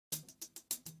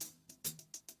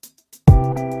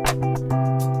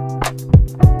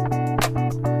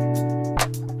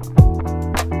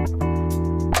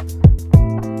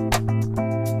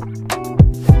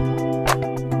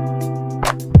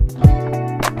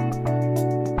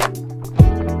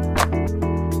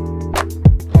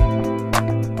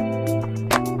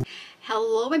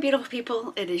beautiful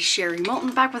people, it is Sherry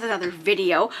Moulton back with another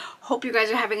video. Hope you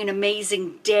guys are having an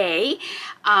amazing day.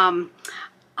 I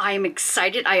am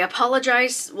excited. I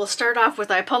apologize. We'll start off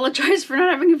with I apologize for not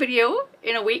having a video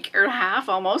in a week or a half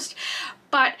almost.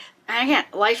 But again,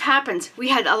 life happens. We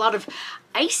had a lot of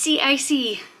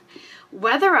icy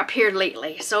weather up here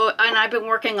lately. And I've been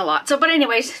working a lot. But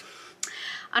anyways,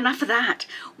 enough of that.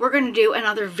 We're going to do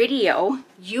another video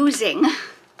using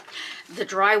the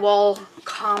drywall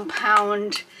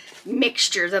compound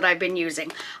mixture that I've been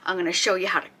using. I'm going to show you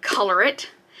how to color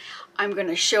it. I'm going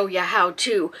to show you how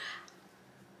to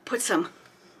put some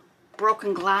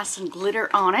broken glass and glitter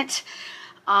on it.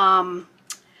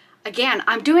 Again,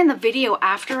 I'm doing the video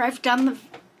after I've done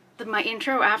my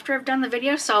intro, after I've done the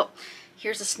video, so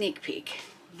here's a sneak peek.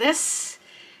 This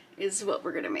is what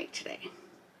we're going to make today.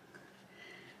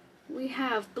 We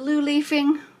have blue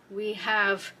leafing, we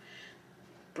have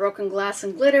broken glass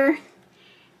and glitter,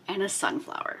 and a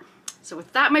sunflower. So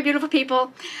with that, my beautiful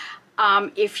people,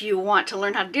 if you want to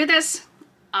learn how to do this,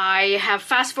 I have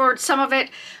fast forwarded some of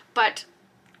it, but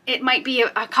it might be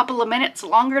a couple of minutes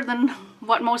longer than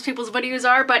what most people's videos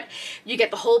are, but you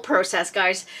get the whole process,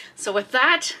 guys. So with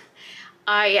that,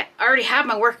 I already have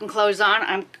my working clothes on.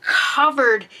 I'm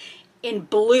covered in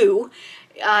blue.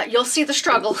 You'll see the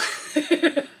struggle,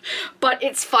 but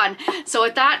it's fun. So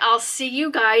with that, I'll see you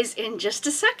guys in just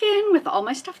a second with all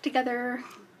my stuff together.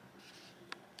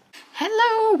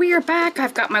 Hello, we are back.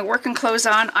 I've got my working clothes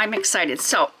on. I'm excited.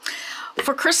 So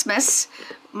for Christmas,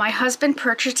 my husband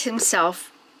purchased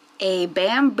himself a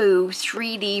bamboo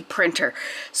 3D printer.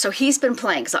 So he's been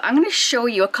playing. So I'm going to show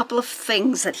you a couple of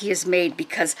things that he has made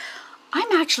because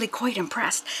I'm actually quite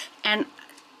impressed. And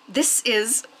this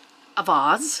is a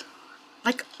vase.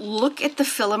 Like, look at the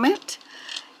filament.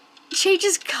 It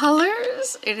changes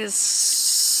colors. It is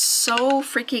so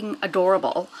freaking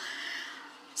adorable.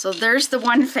 So there's the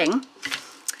one thing.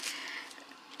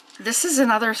 This is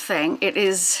another thing. It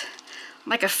is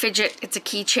like a fidget. It's a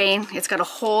keychain. It's got a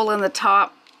hole in the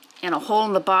top and a hole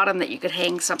in the bottom that you could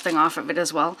hang something off of it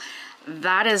as well.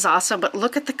 That is awesome. But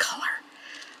look at the color.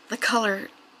 The color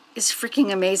is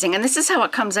freaking amazing. And this is how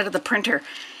it comes out of the printer.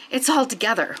 It's all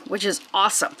together, which is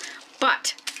awesome.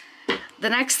 But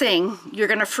the next thing, you're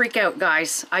gonna freak out,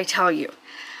 guys, I tell you.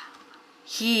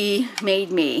 He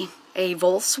made me a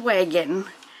Volkswagen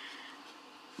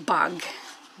bug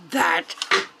that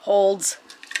holds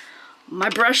my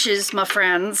brushes, my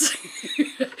friends.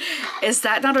 Is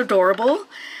that not adorable?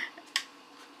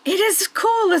 It is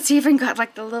cool. It's even got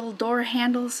like the little door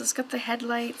handles. It's got the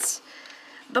headlights.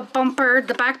 The bumper,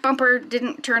 the back bumper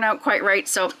didn't turn out quite right,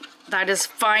 so that is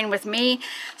fine with me.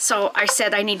 So I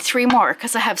said I need 3 more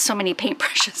because I have so many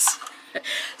paintbrushes.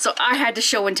 So I had to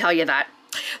show and tell you that.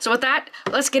 So with that,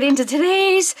 let's get into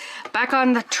back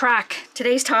on the track,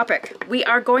 today's topic. We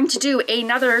are going to do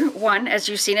another one, as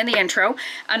you've seen in the intro,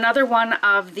 another one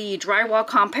of the drywall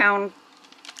compound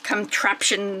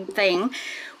contraption thing.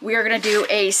 We are going to do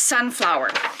a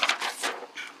sunflower.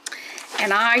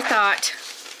 And I thought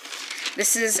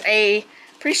this is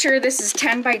pretty sure this is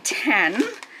 10 by 10.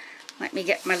 Let me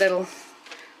get my little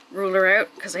ruler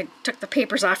out because I took the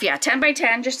papers off. Yeah, 10 by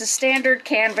 10, just a standard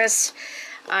canvas.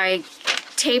 I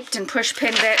taped and push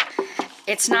pinned it.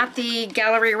 It's not the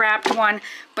gallery wrapped one,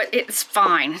 but it's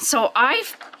fine. So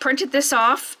I've printed this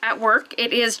off at work.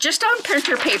 It is just on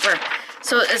printer paper,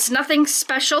 so it's nothing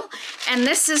special. And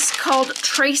this is called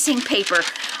tracing paper.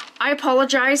 I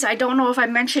apologize, I don't know if I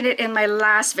mentioned it in my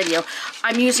last video.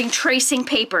 I'm using tracing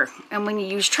paper. And when you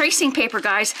use tracing paper,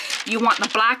 guys, you want the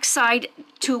black side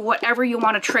to whatever you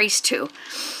want to trace to.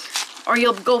 Or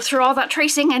you'll go through all that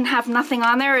tracing and have nothing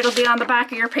on there. It'll be on the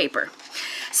back of your paper.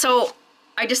 So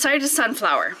I decided to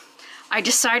sunflower. I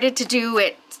decided to do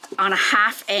it on a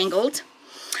half angled.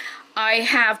 I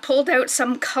have pulled out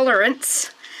some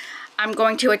colorants. I'm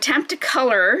going to attempt to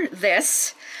color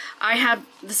this.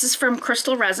 This is from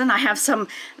Krystal Resin. I have some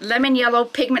lemon yellow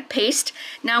pigment paste.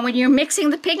 Now when you're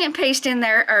mixing the pigment paste in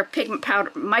there, or pigment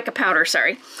powder, mica powder,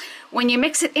 sorry. When you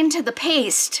mix it into the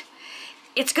paste,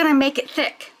 it's gonna make it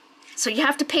thick. So you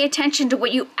have to pay attention to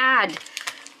what you add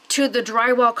to the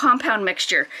drywall compound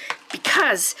mixture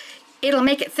because it'll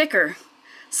make it thicker.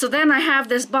 So then I have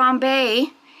this Bombay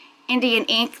Indian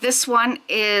ink. This one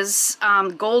is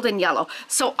golden yellow.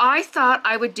 So I thought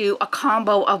I would do a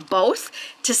combo of both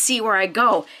to see where I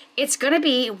go. It's going to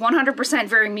be 100%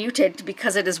 very muted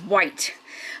because it is white.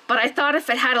 But I thought if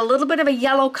it had a little bit of a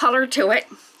yellow color to it,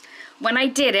 when I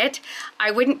did it,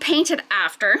 I wouldn't paint it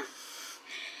after.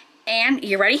 And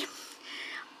you ready?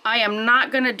 I am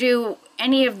not going to do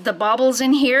any of the bubbles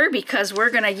in here because we're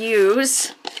going to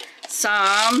use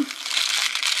some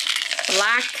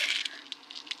black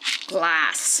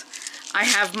glass. I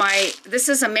have my, this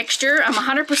is a mixture. I'm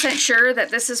 100% sure that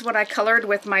this is what I colored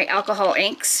with my alcohol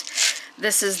inks.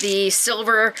 This is the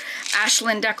silver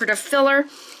Ashland decorative filler.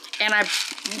 And I'm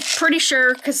pretty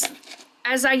sure, because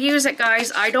as I use it,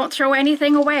 guys, I don't throw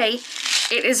anything away.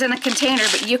 It is in a container,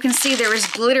 but you can see there is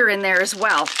glitter in there as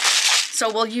well.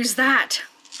 So we'll use that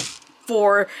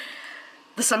for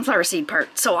the sunflower seed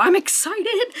part. So I'm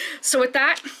excited. So with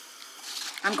that,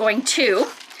 I'm going to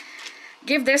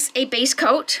give this a base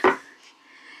coat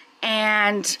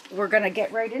and we're gonna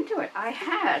get right into it.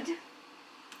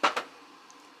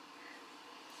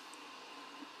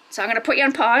 So I'm gonna put you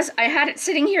on pause. I had it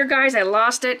sitting here, guys. I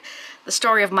lost it. The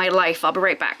story of my life. I'll be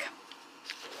right back.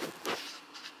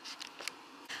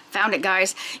 Found it,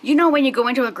 guys. You know when you go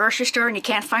into a grocery store and you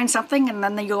can't find something and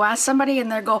then you go ask somebody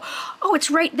and they go, oh,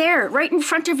 it's right there, right in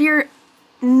front of your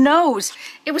nose.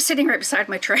 It was sitting right beside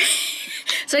my tray.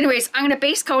 So anyways, I'm going to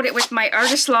base coat it with my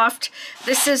Artist Loft.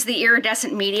 This is the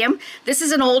iridescent medium. This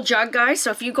is an old jug, guys,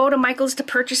 so if you go to Michael's to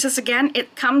purchase this again,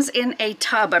 it comes in a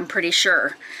tub, I'm pretty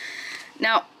sure.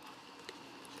 Now,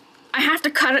 I have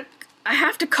to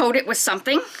coat it with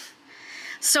something.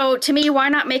 So to me, why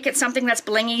not make it something that's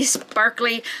blingy,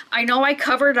 sparkly? I know I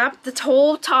covered up the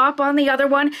whole top on the other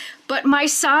one, but my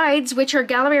sides, which are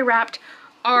gallery wrapped,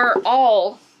 are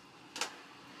all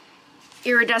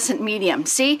iridescent medium.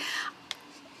 See,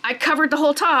 I covered the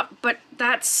whole top, but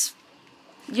that's,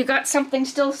 you got something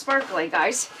still sparkly,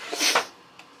 guys.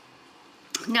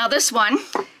 Now this one,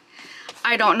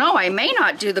 I don't know, I may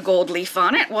not do the gold leaf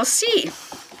on it. We'll see.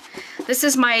 This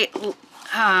is my,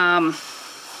 I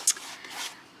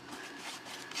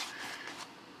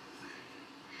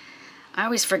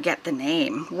always forget the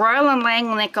name. Royal and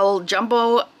Langnickel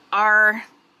Jumbo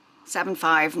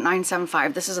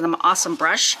R75975. This is an awesome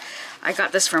brush. I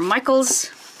got this from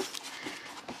Michael's.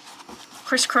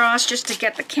 Crisscross, just to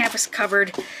get the canvas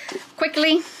covered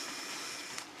quickly.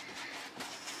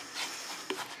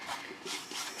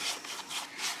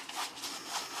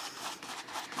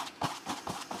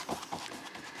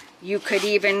 You could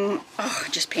even, oh,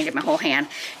 just painted my whole hand.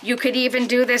 You could even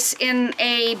do this in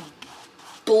a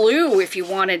blue if you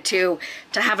wanted to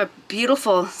have a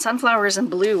beautiful, sunflowers and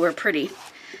blue are pretty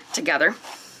together.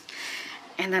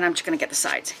 And then I'm just gonna get the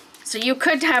sides. So you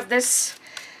could have this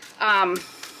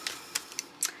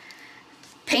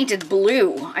painted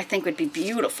blue, I think would be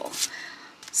beautiful.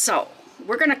 So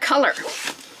we're gonna color.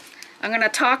 I'm gonna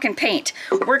talk and paint.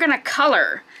 We're gonna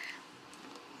color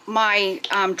my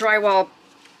drywall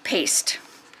paste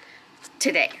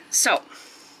today. So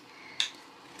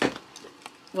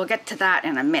we'll get to that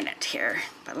in a minute here,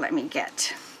 but let me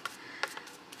get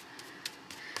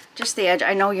just the edge.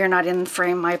 I know you're not in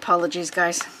frame. My apologies,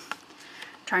 guys.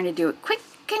 Trying to do it quick.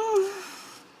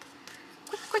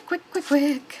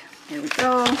 Quick. Here we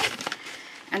go.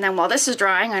 And then while this is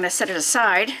drying, I'm going to set it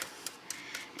aside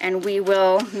and we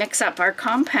will mix up our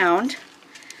compound,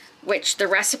 which the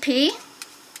recipe,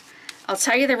 I'll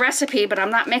tell you the recipe, but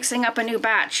I'm not mixing up a new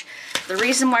batch. The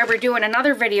reason why we're doing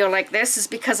another video like this is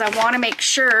because I want to make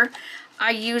sure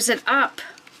I use it up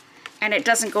and it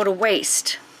doesn't go to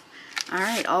waste. All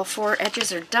right, all 4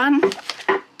 edges are done.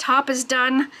 Top is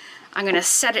done. I'm going to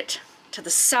set it to the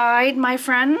side, my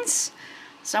friends,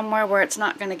 somewhere where it's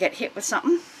not going to get hit with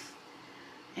something.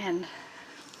 And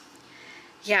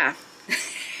yeah.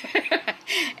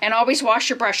 And always wash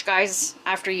your brush, guys,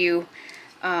 after you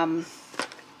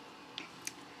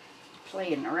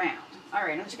playing around. All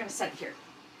right, I'm just going to set it here.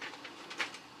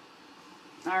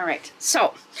 All right,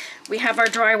 so we have our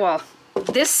drywall.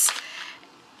 This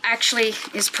actually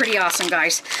is pretty awesome,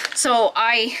 guys. So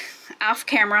off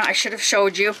camera, I should have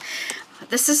showed you.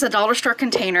 This is a dollar store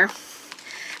container.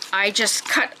 I just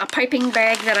cut a piping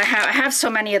bag that I have so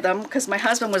many of them because my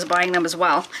husband was buying them as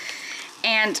well.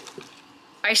 And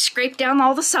I scraped down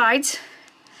all the sides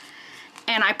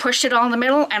and I pushed it all in the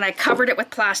middle and I covered it with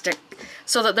plastic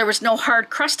so that there was no hard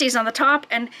crusties on the top,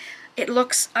 and it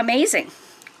looks amazing.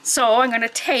 So I'm going to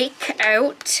take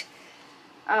out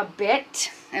a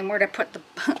bit, and where to put the,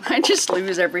 I just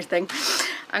lose everything.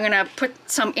 I'm going to put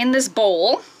some in this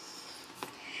bowl,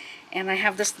 and I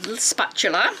have this little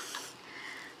spatula.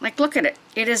 Like, look at it.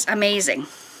 It is amazing.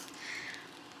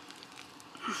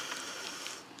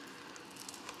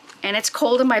 And it's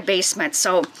cold in my basement,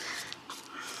 so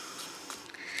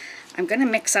I'm going to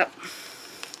mix up.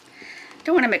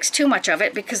 Don't want to mix too much of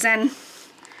it because then,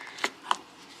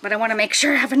 but I want to make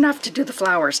sure I have enough to do the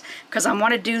flowers because I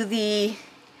want to do the,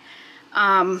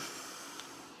 yeah,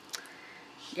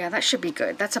 that should be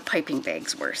good. That's a piping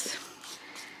bag's worth.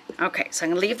 Okay, so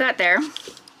I'm going to leave that there.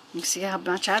 You see how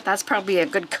much that's probably a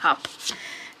good cup.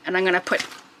 And I'm going to put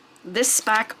this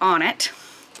back on it.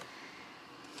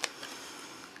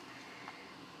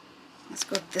 Let's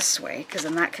go this way, because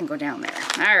then that can go down there.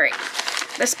 All right,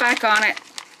 this back on it,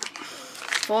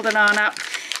 fold it on up,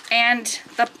 and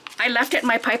I left it in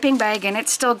my piping bag, and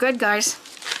it's still good, guys.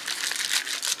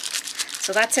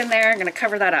 So that's in there. I'm going to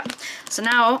cover that up. So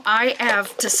now I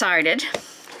have decided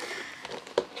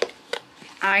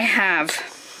I have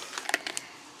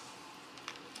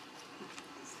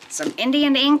some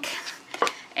Indian ink,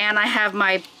 and I have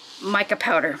my mica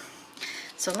powder.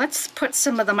 So let's put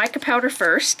some of the mica powder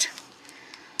first.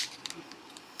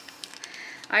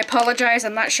 I apologize,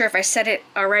 I'm not sure if I said it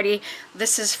already.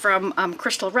 This is from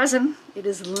Krystal Resin. It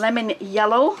is Lemon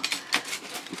Yellow.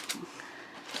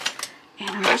 And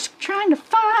I'm just trying to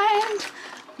find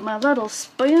my little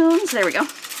spoons. There we go.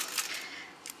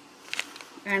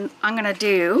 And I'm gonna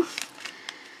do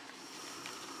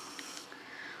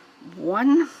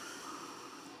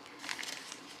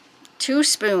 2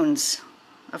 spoons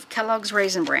of Kellogg's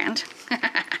Raisin Bran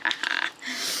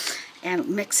and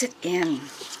mix it in.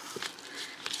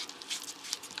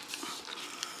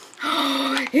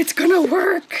 It's gonna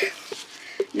work.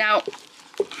 Now,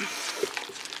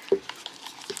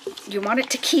 you want it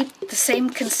to keep the same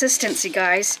consistency,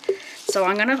 guys. So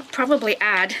I'm gonna probably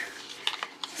add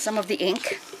some of the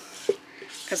ink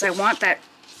because I want that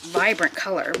vibrant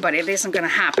color, but it isn't gonna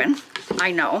happen.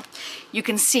 I know. You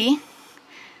can see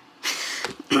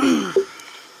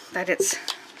that it's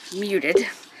muted.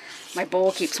 My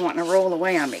bowl keeps wanting to roll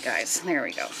away on me, guys. There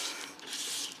we go.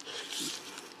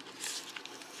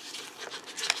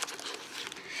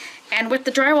 And with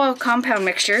the drywall compound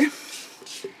mixture,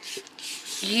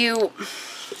 you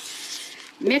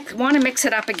want to mix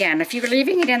it up again. If you're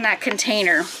leaving it in that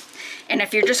container, and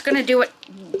if you're just going to do it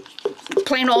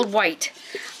plain old white,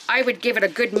 I would give it a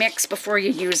good mix before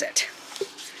you use it.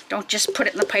 Don't just put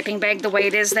it in the piping bag the way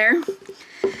it is there.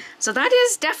 So that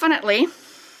is definitely,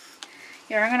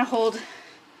 here I'm going to hold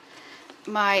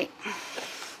my,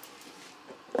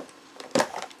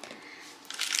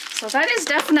 so that is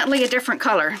definitely a different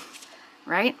color.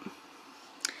 Right?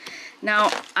 Now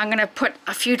I'm going to put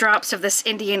a few drops of this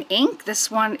Indian ink.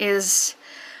 This one is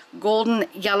golden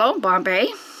yellow, Bombay.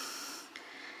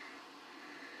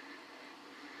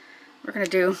 We're going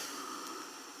to do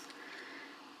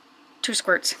 2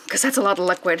 squirts because that's a lot of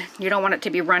liquid. You don't want it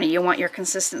to be runny. You want your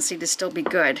consistency to still be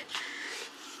good.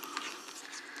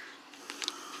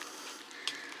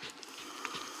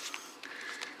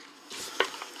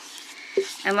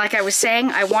 And like I was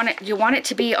saying, you want it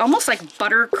to be almost like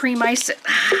buttercream ice.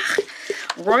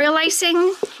 Royal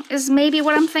icing is maybe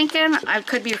what I'm thinking. I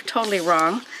could be totally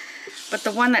wrong. But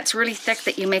the one that's really thick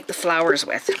that you make the flowers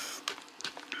with.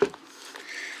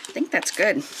 I think that's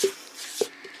good.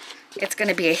 It's going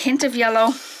to be a hint of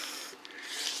yellow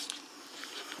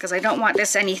because I don't want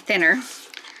this any thinner.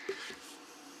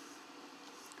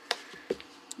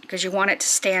 Because you want it to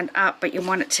stand up, but you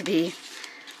want it to be,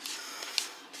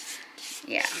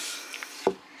 yeah.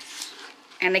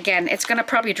 And again, it's going to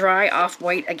probably dry off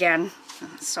white again.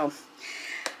 So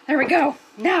there we go.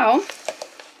 Now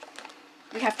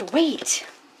we have to wait.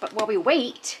 But while we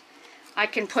wait, I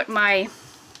can put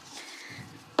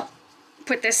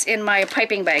this in my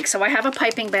piping bag. So I have a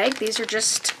piping bag. These are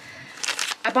just,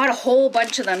 I bought a whole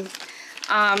bunch of them.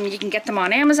 You can get them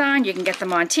on Amazon. You can get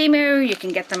them on Temu. You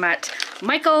can get them at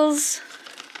Michael's.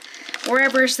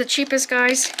 Wherever's the cheapest,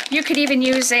 guys. You could even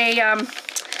use a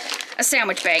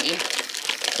sandwich baggie.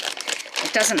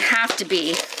 It doesn't have to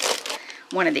be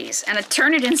one of these. And I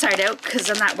turn it inside out because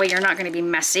then that way you're not going to be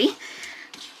messy.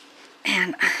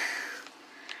 And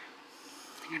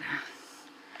I'm going to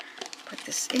put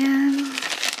this in.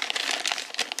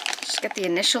 Just get the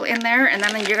initial in there, and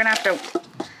then you're going to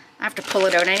have to pull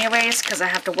it out anyways because I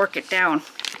have to work it down.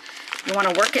 You want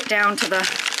to work it down to the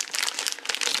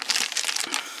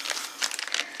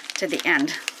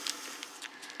end.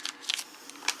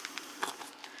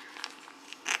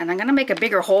 And I'm going to make a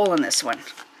bigger hole in this one.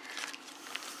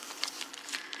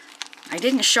 I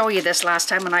didn't show you this last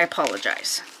time and I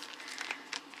apologize.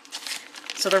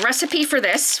 So the recipe for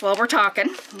this, while we're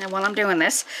talking, and while I'm doing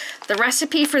this, the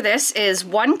recipe for this is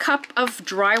 1 cup of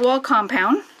drywall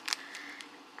compound.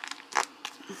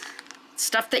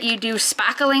 Stuff that you do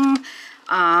spackling,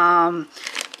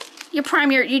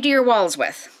 you do your walls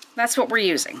with. That's what we're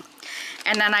using.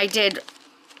 And then I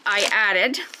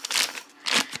added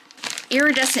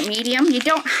iridescent medium. You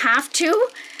don't have to,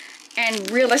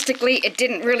 and realistically it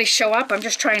didn't really show up. I'm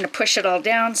just trying to push it all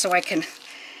down so I can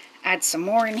add some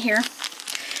more in here.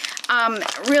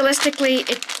 Realistically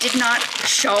it did not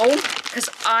show because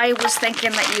I was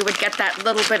thinking that you would get that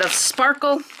little bit of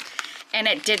sparkle and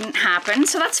it didn't happen,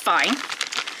 so that's fine.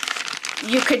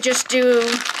 You could just do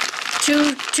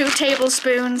two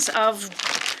tablespoons of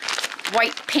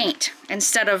white paint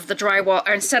instead of the drywall,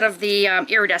 or instead of the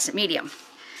iridescent medium.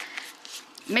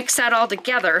 Mix that all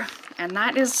together, and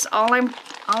that is all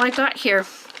I got here.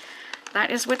 That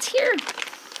is what's here.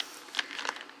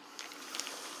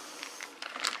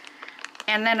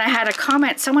 And then I had a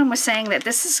comment, someone was saying that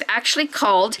this is actually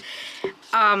called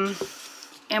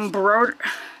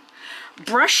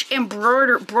brush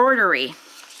embroidery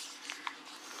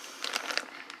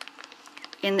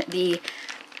in the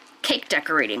cake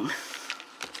decorating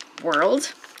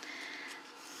world.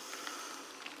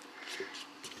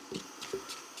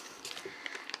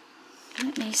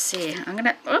 Let me see. I'm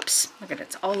gonna, oops, look at it,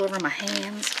 it's all over my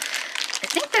hands. I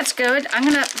think that's good. I'm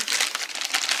gonna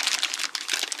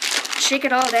shake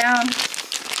it all down.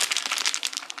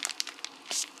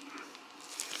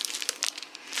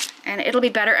 And it'll be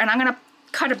better. And I'm gonna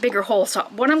cut a bigger hole. So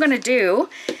what I'm gonna do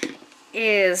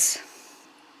is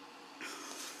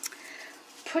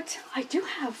I do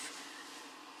have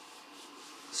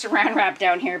saran wrap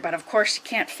down here, but of course you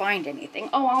can't find anything.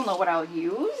 Oh, I'll know what I'll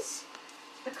use.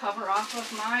 The cover off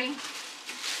of my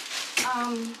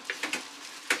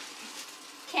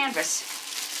canvas.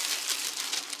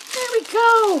 There we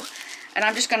go. And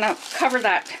I'm just gonna cover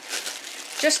that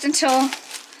just until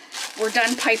we're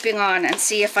done piping on, and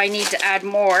see if I need to add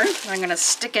more. I'm gonna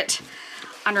stick it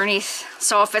underneath.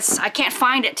 So if I can't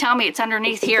find it, tell me it's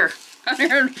underneath here,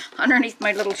 underneath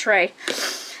my little tray.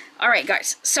 All right,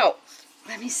 guys. So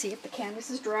let me see if the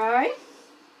canvas is dry.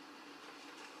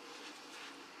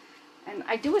 And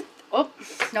I do it, oh,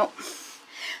 no.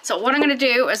 So what I'm gonna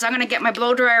do is I'm gonna get my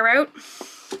blow dryer out,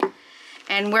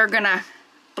 and we're gonna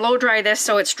blow dry this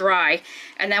so it's dry,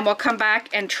 and then we'll come back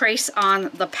and trace on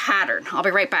the pattern. I'll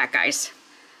be right back, guys.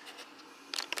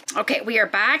 Okay, we are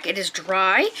back. It is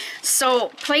dry. So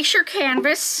place your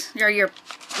canvas, or your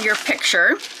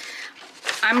picture.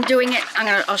 I'm doing it,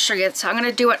 I'll show you it. So I'm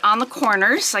gonna do it on the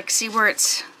corners, like see where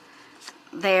it's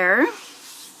there,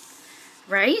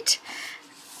 right?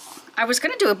 I was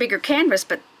going to do a bigger canvas,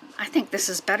 but I think this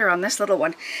is better on this little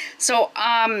one. So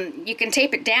you can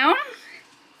tape it down.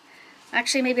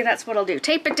 Actually, maybe that's what I'll do.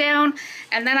 Tape it down,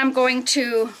 and then I'm going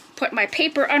to put my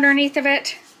paper underneath of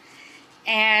it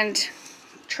and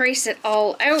trace it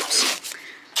all out.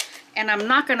 And I'm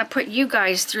not going to put you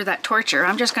guys through that torture.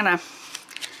 I'm just going to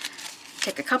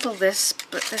take a couple of this,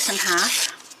 split this in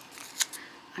half.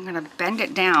 I'm going to bend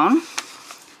it down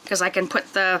because I can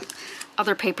put the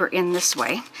other paper in this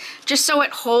way, just so it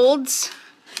holds,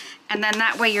 and then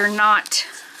that way you're not,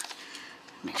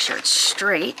 make sure it's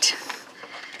straight.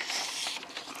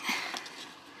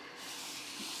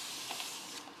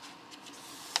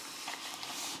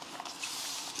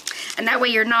 And that way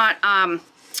you're not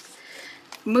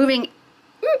moving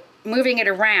it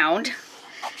around,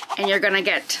 and you're gonna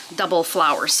get double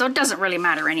flowers, so it doesn't really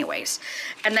matter anyways.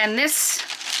 And then this,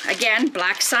 again,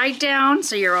 black side down,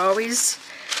 so you're always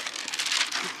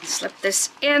slip this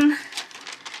in.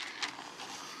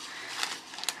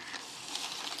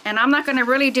 And I'm not going to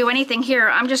really do anything here.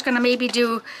 I'm just going to maybe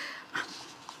do,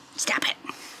 stop it,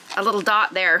 a little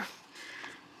dot there.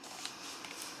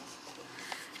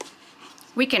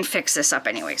 We can fix this up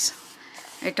anyways.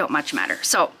 It don't much matter.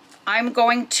 So I'm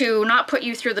going to not put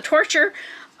you through the torture.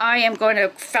 I am going to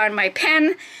find my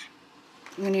pen.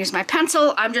 I'm going to use my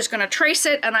pencil. I'm just going to trace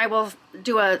it, and I will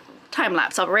do a time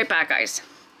lapse. I'll be right back, guys.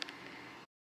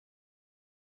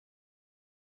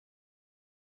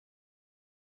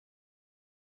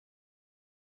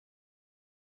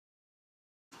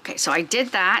 Okay, so I did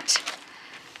that,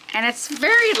 and it's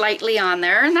very lightly on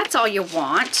there, and that's all you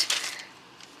want.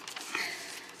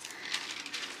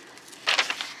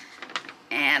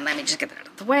 And let me just get that out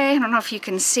of the way. I don't know if you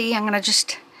can see. I'm going to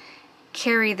just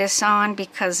carry this on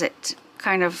because it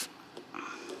kind of,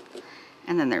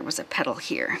 and then there was a petal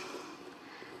here.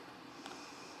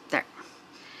 There.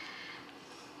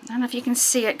 I don't know if you can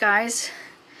see it, guys.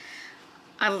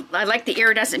 I like the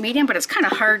iridescent medium, but it's kind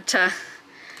of hard to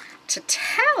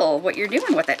tell what you're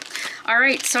doing with it. All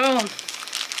right, so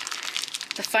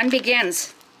the fun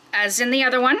begins. As in the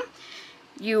other one,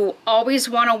 you always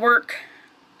want to work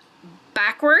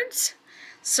backwards.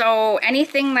 So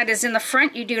anything that is in the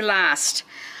front, you do last.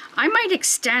 I might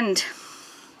extend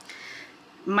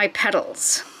my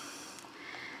petals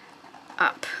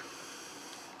up.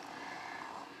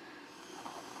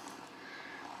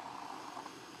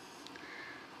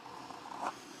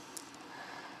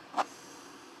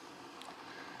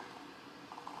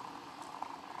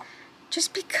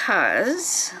 Just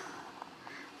because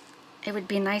it would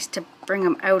be nice to bring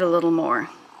them out a little more.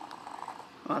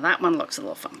 Well, that one looks a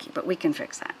little funky, but we can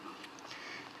fix that.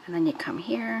 And then you come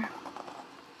here,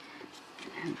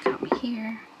 and come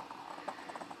here.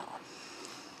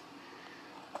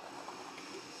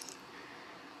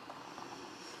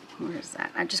 Where is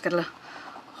that? I just gotta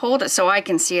hold it so I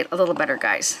can see it a little better,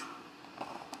 guys.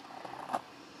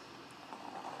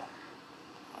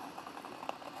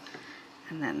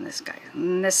 And then this guy,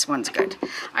 and this one's good.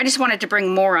 I just wanted to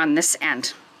bring more on this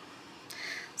end.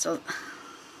 So,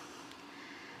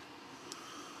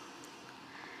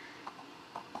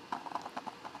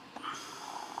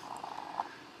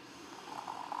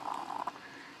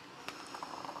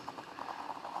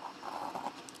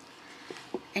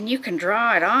 and you can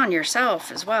draw it on yourself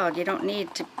as well. You don't need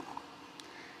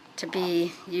to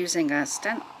be using a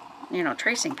stent, you know,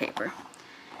 tracing paper.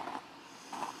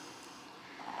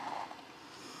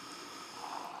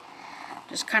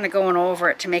 Just kind of going over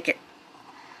it to make it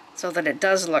so that it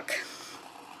does look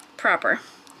proper.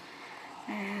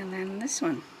 And then this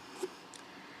one.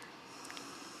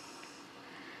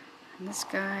 And this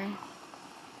guy.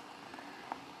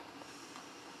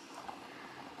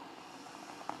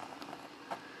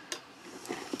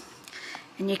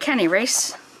 And you can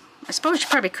erase. I suppose you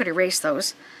probably could erase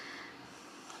those.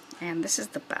 And this is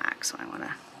the back, so I want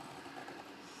to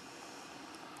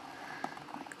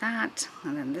like that.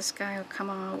 And then this guy will come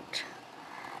out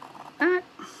like that.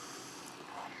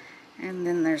 And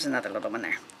then there's another little one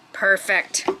there.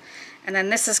 Perfect. And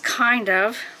then this is kind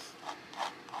of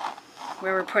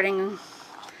where we're putting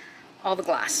all the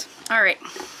glass. All right,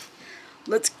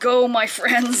 let's go, my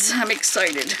friends. I'm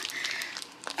excited.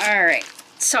 All right.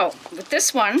 So with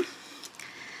this one,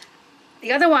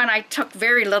 the other one I took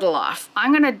very little off.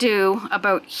 I'm gonna do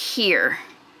about here,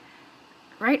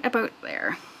 right about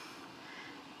there.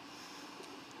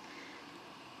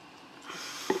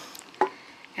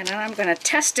 And then I'm gonna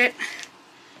test it.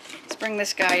 Let's bring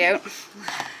this guy out.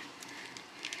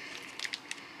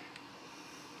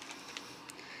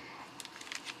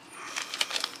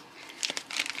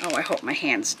 Oh, I hope my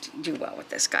hands do well with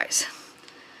this, guys.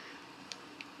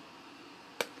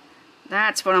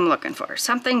 That's what I'm looking for.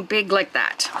 Something big like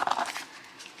that.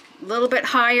 A little bit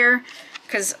higher,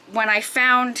 because when I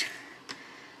found,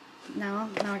 now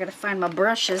I gotta find my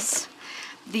brushes.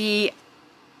 The,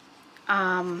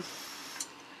 I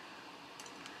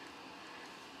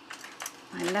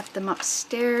left them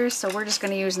upstairs, so we're just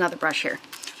gonna use another brush here.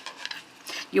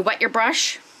 You wet your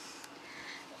brush,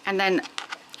 and then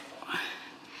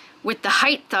with the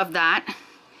height of that,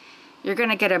 you're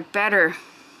gonna get a better,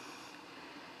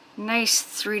 nice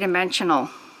three-dimensional.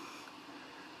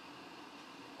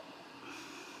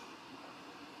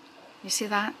 You see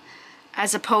that?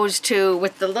 As opposed to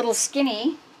with the little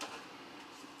skinny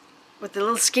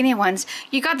ones,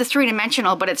 you got the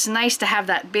three-dimensional, but it's nice to have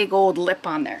that big old lip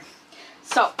on there.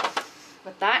 So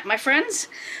with that, my friends,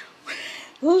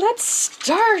 let's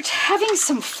start having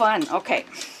some fun. Okay,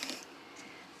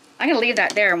 I'm gonna leave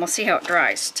that there and we'll see how it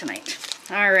dries tonight.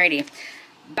 Alrighty.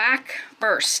 Back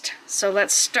first. So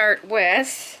let's start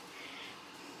with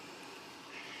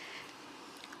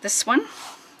this one.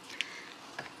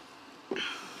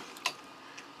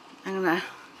 I'm gonna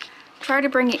try to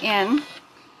bring it in,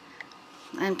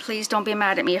 and please don't be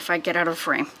mad at me if I get out of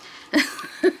frame.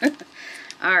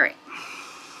 All right,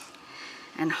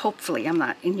 and hopefully I'm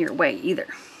not in your way either.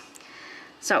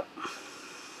 So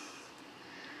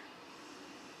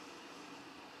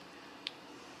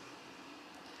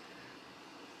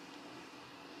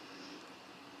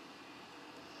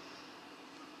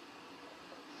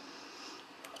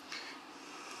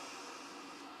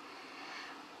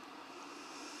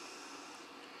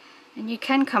and you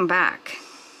can come back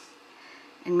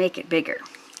and make it bigger.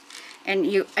 And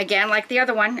you, again, like the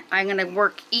other one, I'm going to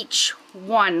work each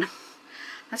one.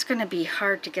 That's going to be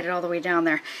hard to get it all the way down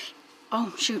there.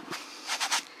 Oh, shoot.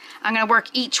 I'm going to work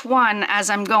each one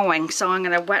as I'm going. So I'm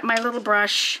going to wet my little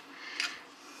brush.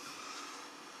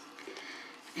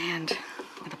 And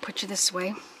I'm going to put you this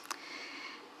way.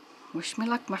 Wish me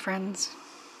luck, my friends.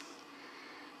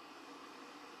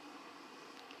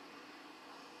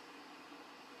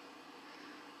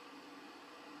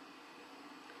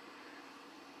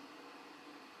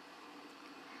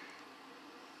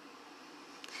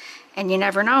 And you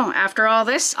never know, after all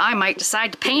this, I might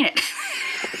decide to paint it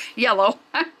yellow.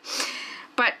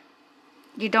 But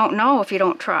you don't know if you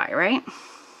don't try, right?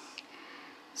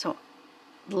 So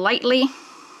lightly,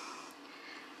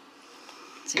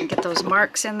 so you can get those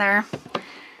marks in there.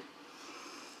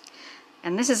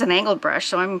 And this is an angled brush,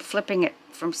 so I'm flipping it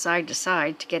from side to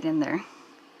side to get in there.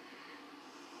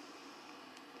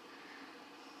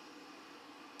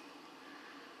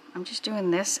 I'm just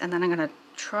doing this, and then I'm going to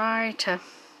try to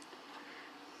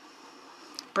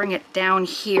bring it down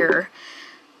here.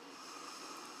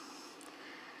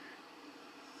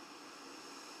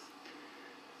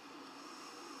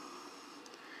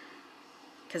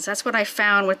 Because that's what I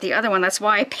found with the other one. That's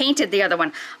why I painted the other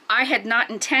one. I had not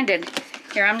intended,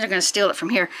 here, I'm just going to steal it from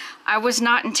here. I was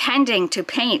not intending to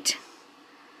paint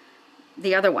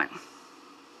the other one.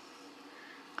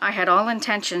 I had all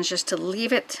intentions just to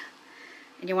leave it,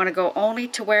 and you want to go only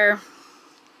to where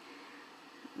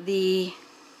the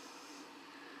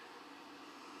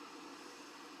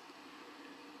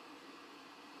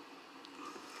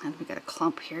and we got a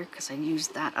clump here because I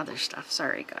used that other stuff.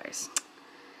 Sorry guys.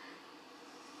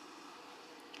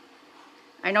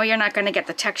 I know you're not going to get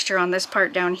the texture on this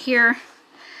part down here,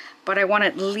 but I want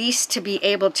at least to be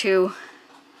able to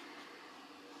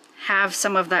have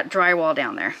some of that drywall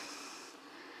down there,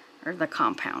 or the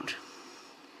compound.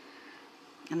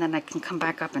 And then I can come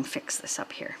back up and fix this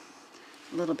up here.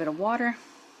 A little bit of water.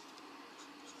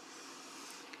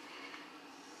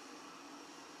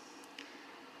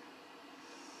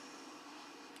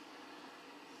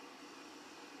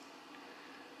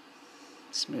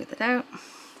 Smooth it out.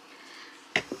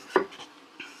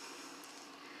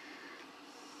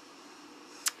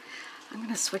 I'm going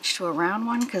to switch to a round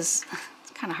one because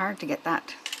it's kind of hard to get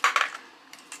that.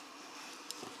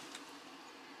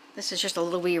 This is just a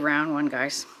little wee round one,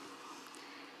 guys.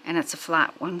 And it's a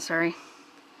flat one, sorry.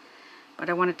 But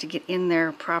I want it to get in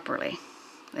there properly.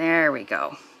 There we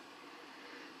go.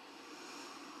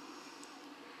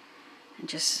 And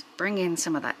just bring in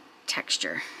some of that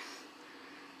texture.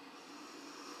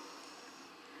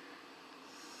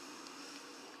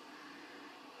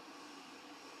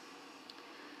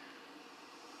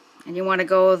 And you want to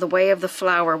go the way of the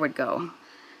flower would go.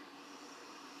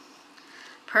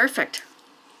 Perfect.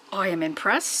 I am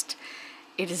impressed.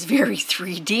 It is very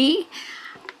 3D.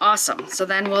 Awesome. So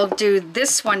then we'll do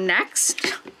this one next.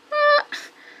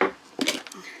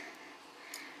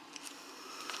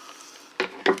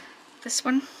 This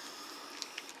one.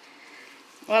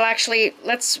 Well, actually,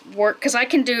 let's work, because I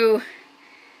can do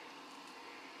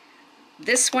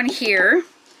this one here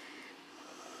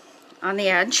on the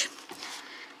edge.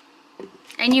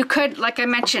 And you could, like I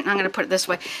mentioned, I'm going to put it this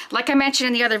way, like I mentioned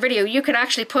in the other video, you could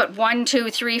actually put 1, 2,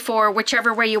 3, 4,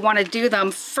 whichever way you want to do them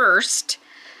first.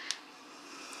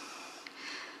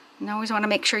 You always want to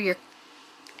make sure your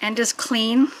end is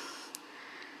clean.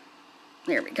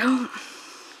 There we go.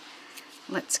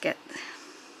 Let's get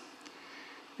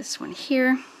this one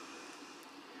here.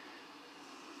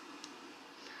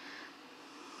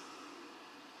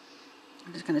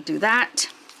 I'm just going to do that.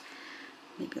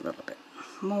 Maybe a little bit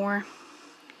more.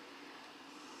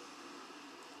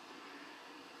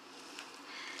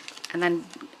 And then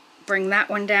bring that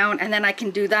one down, and then I can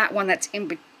do that one that's in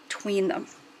between them.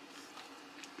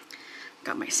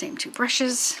 Got my same 2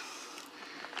 brushes.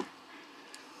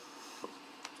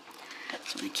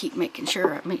 So I keep making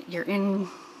sure you're in.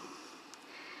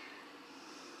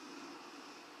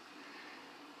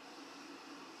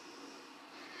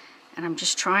 And I'm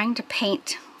just trying to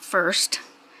paint first,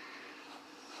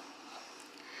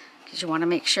 because you want to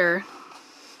make sure.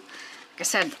 Like I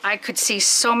said, I could see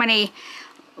so many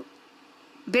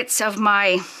bits of my,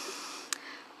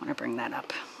 I want to bring that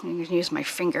up, I'm gonna use my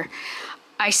finger.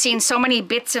 I seen so many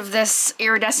bits of this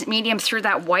iridescent medium through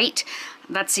that white.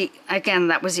 That's the, again,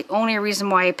 that was the only reason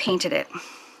why I painted it.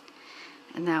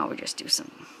 And now we just do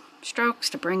some strokes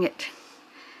to bring it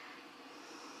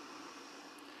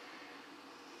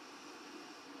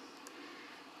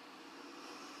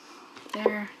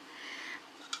there.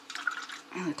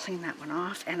 I'm gonna clean that one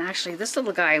off. And actually this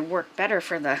little guy worked better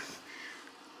for the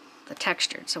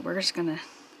textured, so we're just gonna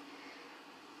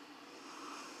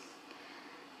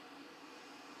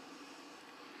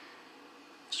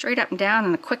straight up and down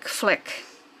and a quick flick.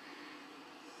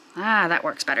 Ah, that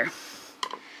works better.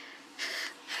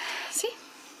 See?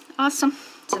 Awesome.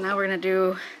 So now we're gonna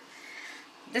do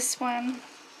this one.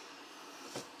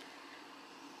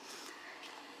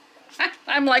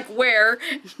 I'm like, where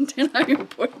did I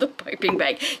put the piping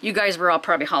bag? You guys were all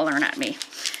probably hollering at me.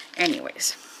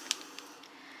 Anyways.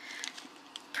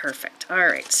 Perfect. All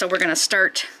right, so we're going to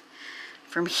start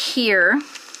from here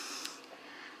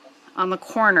on the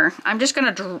corner. I'm just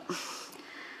going to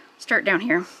start down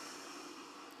here.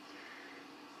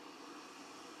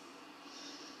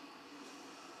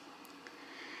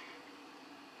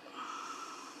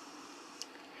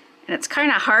 And it's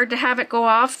kind of hard to have it go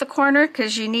off the corner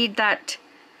because you need that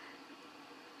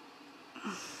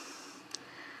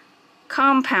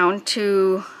compound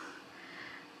to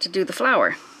do the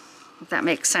flower, if that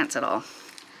makes sense at all.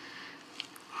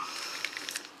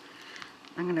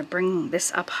 I'm going to bring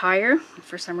this up higher.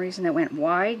 For some reason it went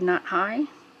wide, not high.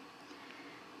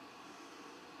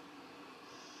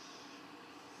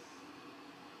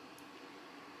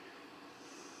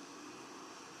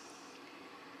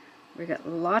 We got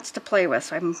lots to play with,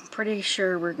 so I'm pretty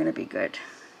sure we're going to be good.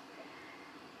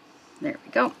 There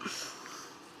we go.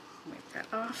 Wipe that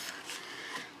off.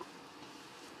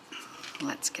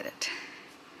 Let's get it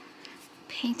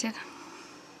painted.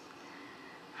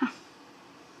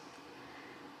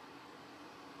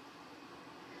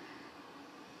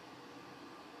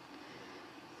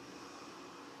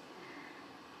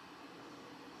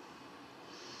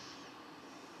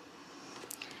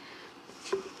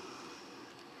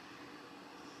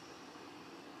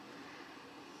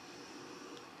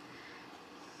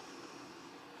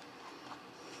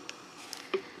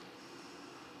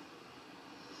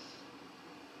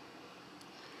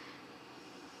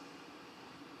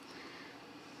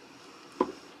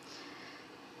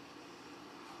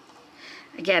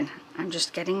 Again, I'm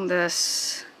just getting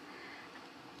this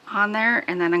on there,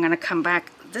 and then I'm going to come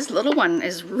back. This little one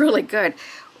is really good.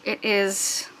 It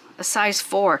is a size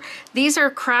 4. These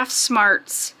are Craft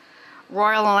Smart's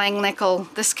Royal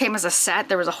Langnickel. This came as a set.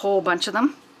 There was a whole bunch of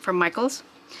them from Michael's.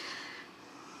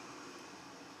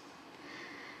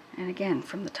 And again,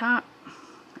 from the top,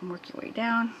 and work your way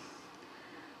down.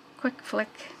 Quick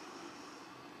flick.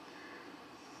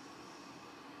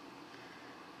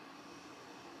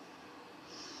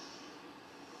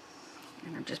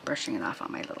 And I'm just brushing it off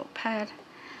on my little pad.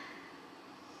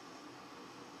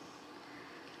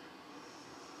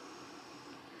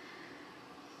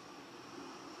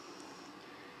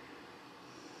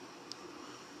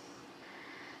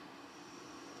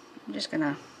 I'm just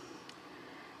gonna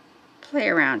play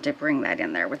around to bring that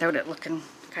in there without it looking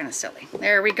kind of silly.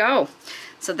 There we go.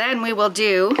 So then we will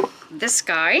do this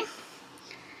guy,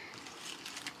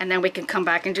 and then we can come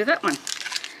back and do that one.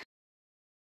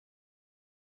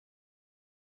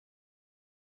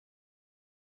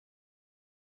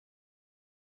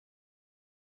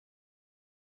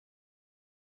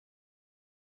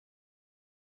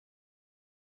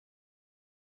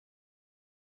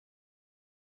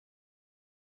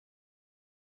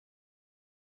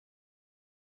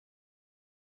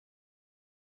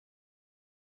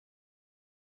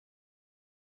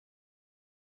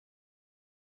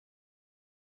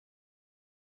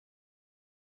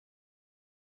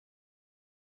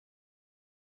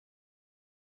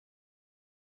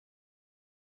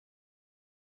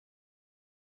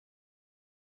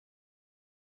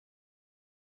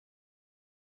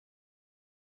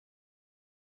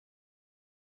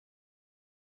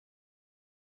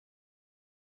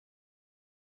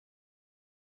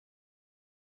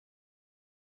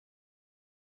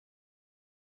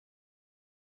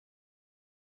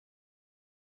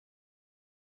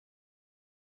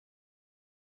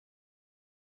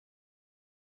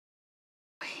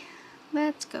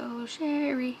 Let's go,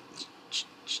 Sherry.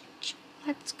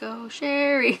 Let's go,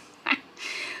 Sherry.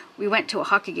 We went to a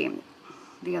hockey game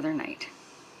the other night.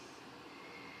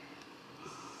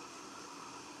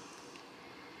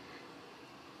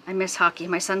 I miss hockey.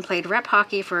 My son played rep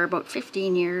hockey for about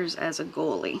 15 years as a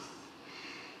goalie.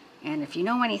 And if you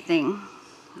know anything,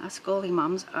 us goalie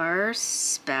moms are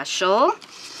special.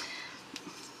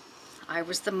 I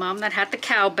was the mom that had the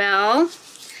cowbell.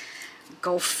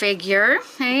 Go figure,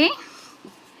 hey?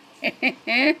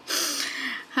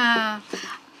 I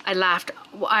laughed.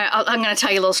 I'm going to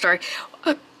tell you a little story.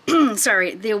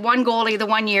 Sorry, the one goalie, the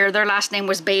one year, their last name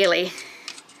was Bailey.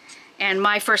 And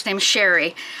my first name's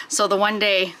Sherry. So the one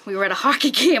day we were at a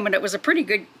hockey game, and it was a pretty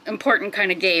good, important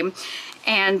kind of game.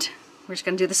 And we're just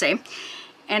going to do the same.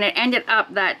 And it ended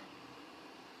up that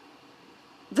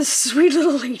the sweet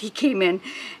little lady came in,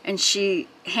 and she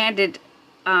handed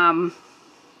the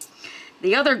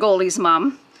other goalie's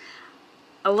mom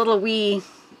a little wee,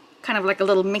 kind of like a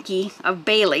little Mickey of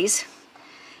Bailey's,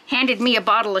 handed me a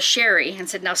bottle of sherry and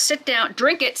said, now sit down,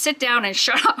 drink it, sit down and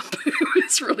shut up.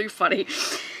 It's really funny.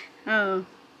 I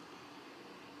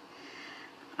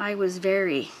was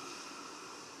very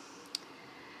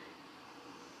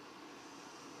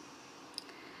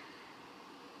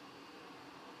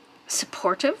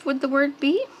supportive, would the word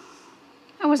be?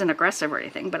 I wasn't aggressive or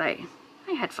anything, but I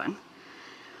had fun.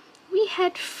 We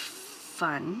had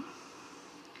fun.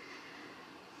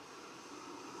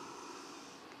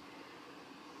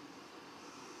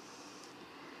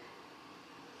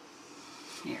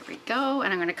 There we go.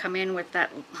 And I'm going to come in with that.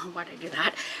 Why did I do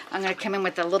that? I'm going to come in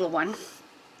with the little one.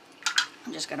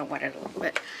 I'm just going to wet it a little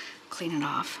bit, clean it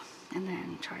off, and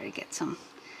then try to get some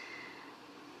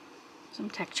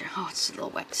texture. Oh, it's a little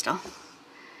wet still.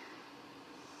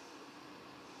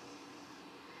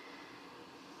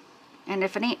 And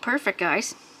if it ain't perfect,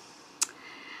 guys,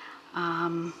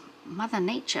 Mother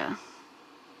Nature,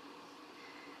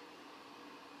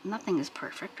 nothing is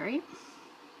perfect, right?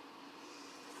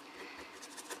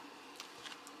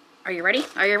 Are you ready?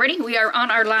 Are you ready? We are on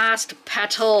our last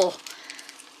petal.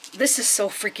 This is so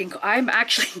freaking cool. I'm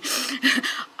actually,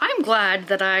 I'm glad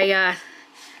that I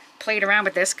played around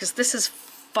with this because this is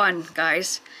fun,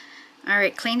 guys. All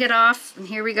right, cleaned it off, and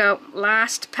here we go.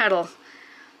 Last petal.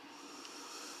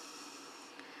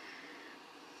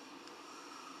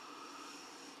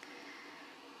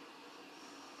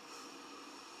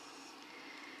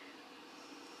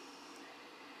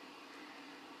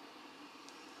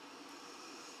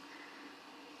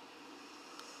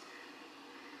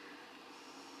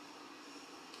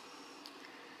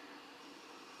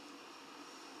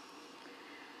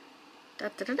 Da,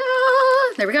 da, da, da.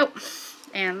 There we go.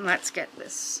 And let's get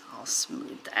this all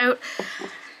smoothed out.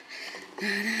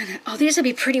 Oh, these would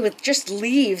be pretty with just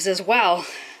leaves as well.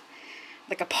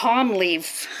 Like a palm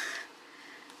leaf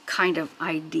kind of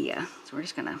idea. So we're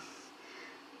just gonna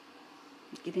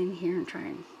get in here and try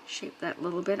and shape that a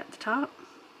little bit at the top.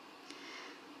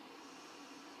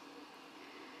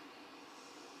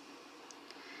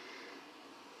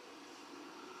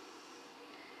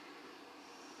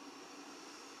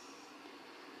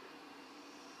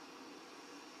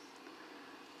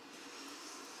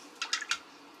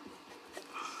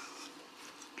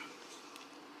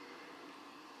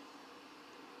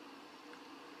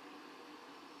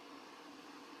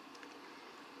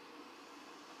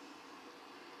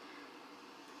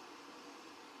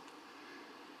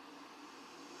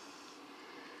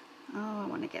 Oh, I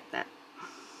want to get that.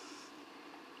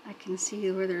 I can see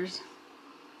where there's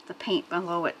the paint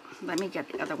below it. Let me get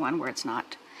the other one where it's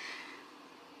not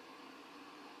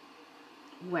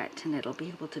wet and it'll be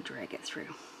able to drag it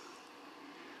through.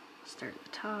 Start at the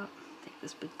top, take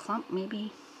this big clump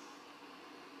maybe.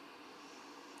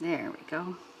 There we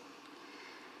go.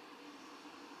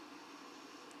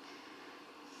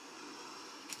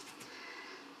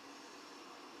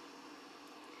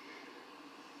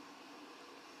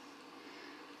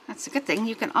 That's a good thing.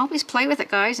 You can always play with it,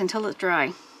 guys, until it's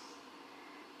dry.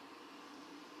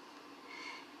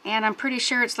 And I'm pretty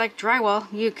sure it's like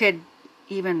drywall. You could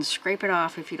even scrape it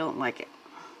off if you don't like it.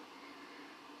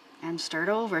 And start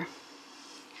over.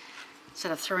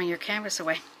 Instead of throwing your canvas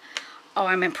away. Oh,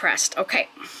 I'm impressed. Okay.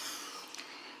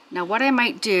 Now what I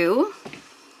might do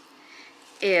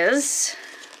is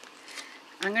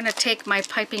I'm going to take my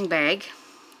piping bag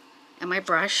and my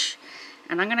brush,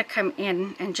 and I'm going to come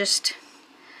in and just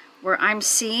where I'm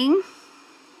seeing,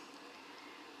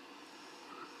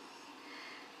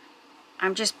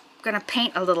 I'm just going to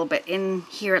paint a little bit in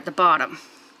here at the bottom.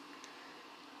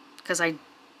 Because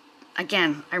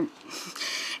again,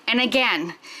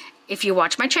 if you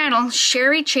watch my channel,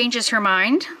 Sherry changes her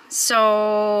mind.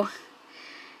 So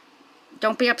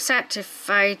don't be upset if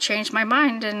I change my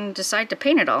mind and decide to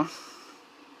paint it all.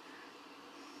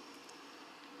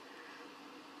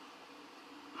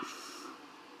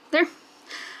 There.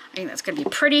 I think that's going to be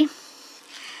pretty.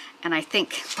 And I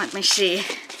think, let me see.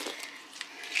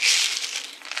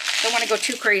 Don't want to go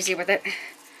too crazy with it.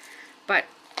 But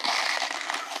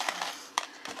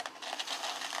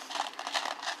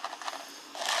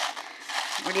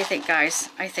what do you think, guys?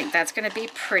 I think that's going to be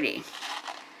pretty.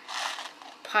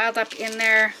 Piled up in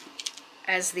there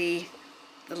as the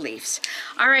leaves.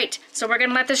 All right, so we're going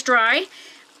to let this dry.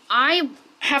 I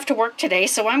have to work today,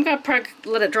 so I'm going to probably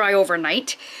let it dry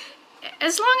overnight.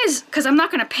 As long as, because I'm not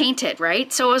going to paint it,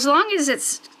 right? So as long as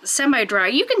it's semi-dry,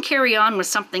 you can carry on with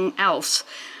something else.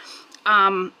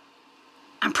 I'm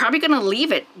probably going to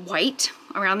leave it white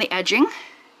around the edging.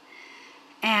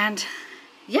 And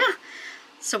yeah,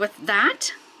 so with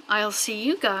that, I'll see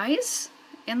you guys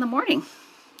in the morning.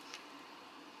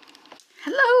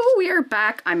 Hello, we are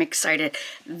back. I'm excited.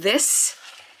 This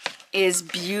is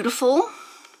beautiful.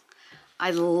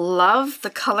 I love the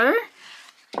color.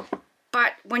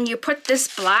 But when you put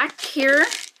this black here,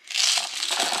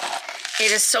 it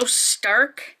is so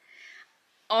stark.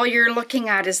 All you're looking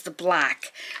at is the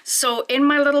black. So in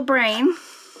my little brain,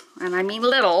 and I mean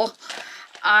little,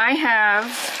 I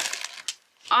have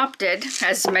opted,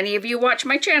 as many of you watch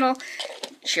my channel,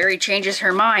 Sherry changes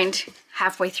her mind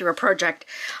halfway through a project.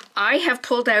 I have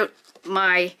pulled out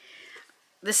my,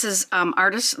 this is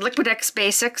Liquitex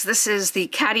Basics. This is the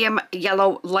Cadmium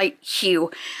Yellow Light Hue.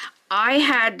 I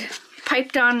had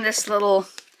piped on this little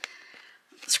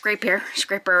scraper,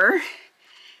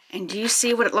 and do you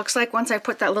see what it looks like once I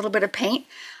put that little bit of paint?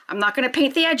 I'm not going to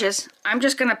paint the edges. I'm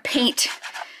just going to paint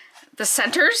the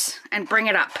centers and bring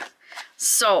it up.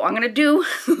 So I'm going to do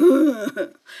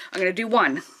I'm going to do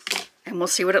one, and we'll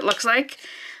see what it looks like.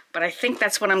 But I think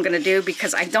that's what I'm going to do,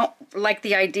 because I don't like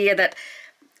the idea that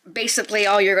basically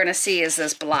all you're going to see is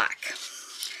this black.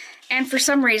 And for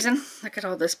some reason, look at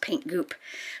all this paint goop.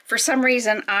 For some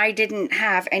reason, I didn't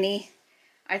have any.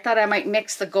 I thought I might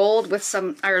mix the gold with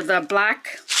some, or the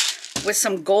black with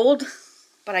some gold,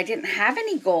 but I didn't have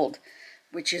any gold,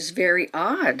 which is very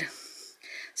odd.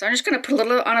 So I'm just going to put a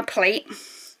little on a plate.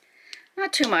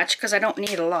 Not too much, because I don't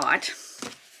need a lot.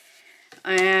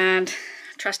 And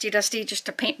trusty dusty, just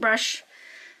a paintbrush.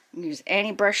 You can use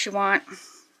any brush you want.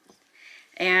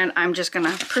 And I'm just going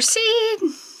to proceed.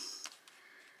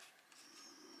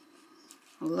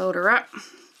 Load her up.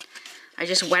 I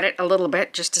just wet it a little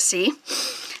bit just to see.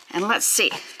 And let's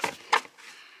see.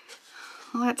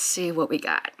 Let's see what we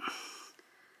got.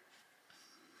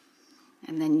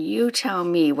 And then you tell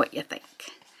me what you think.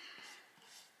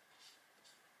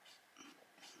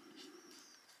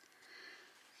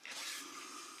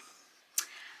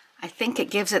 I think it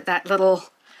gives it that little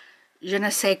je ne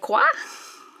sais quoi,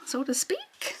 so to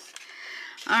speak.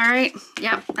 All right,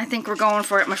 yeah, I think we're going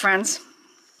for it, my friends.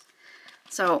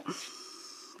 So,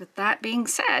 with that being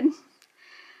said,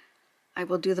 I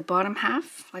will do the bottom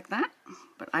half like that,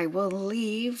 but I will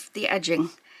leave the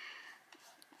edging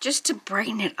just to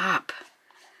brighten it up.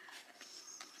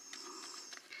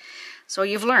 So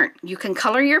you've learned, you can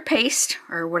color your paste,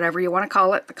 or whatever you want to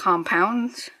call it, the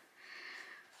compound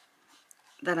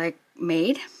that I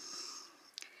made.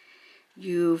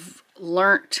 You've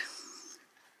learnt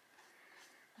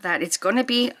that it's going to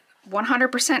be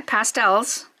 100%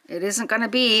 pastels. It isn't going to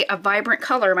be a vibrant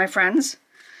color, my friends.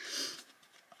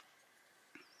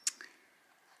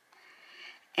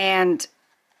 And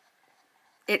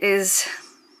it is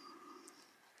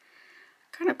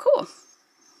kind of cool.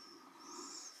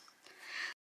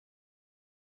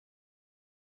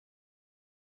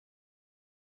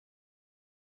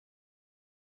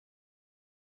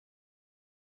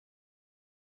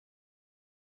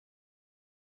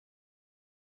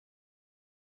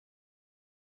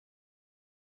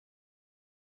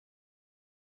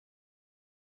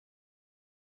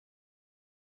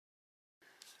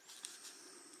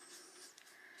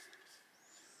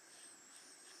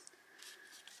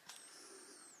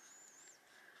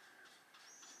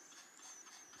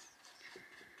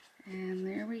 And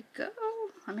there we go.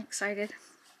 I'm excited.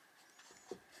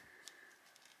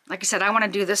 Like I said, I want to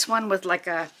do this one with like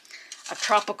a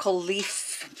tropical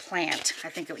leaf plant. I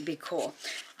think it would be cool.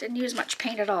 Didn't use much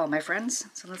paint at all, my friends.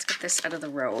 So let's get this out of the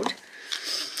road.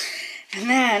 And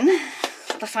then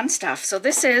the fun stuff. So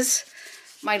this is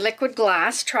my liquid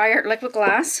glass, TriArt liquid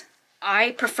glass.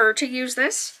 I prefer to use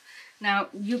this. Now,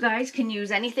 you guys can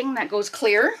use anything that goes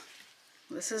clear.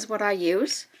 This is what I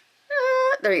use.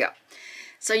 There you go.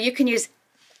 So you can use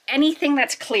anything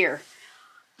that's clear,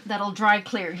 that'll dry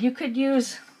clear. You could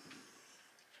use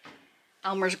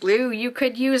Elmer's glue, you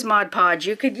could use Mod Podge,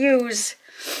 you could use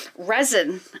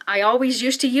resin. I always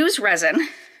used to use resin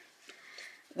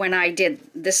when I did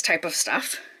this type of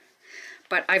stuff,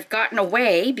 but I've gotten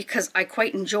away because I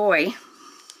quite enjoy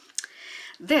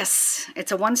this.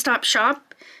 It's a one-stop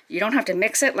shop. You don't have to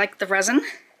mix it like the resin.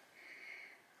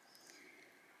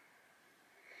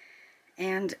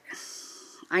 And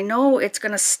I know it's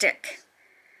going to stick.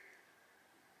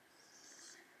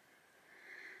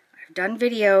 I've done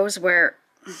videos where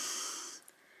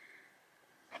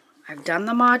I've done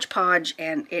the Mod Podge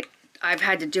and I've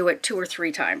had to do it 2 or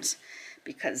 3 times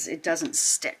because it doesn't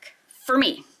stick. For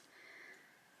me.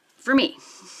 For me.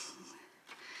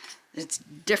 It's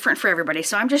different for everybody.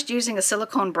 So I'm just using a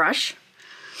silicone brush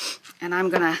and I'm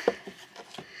going to,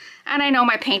 and I know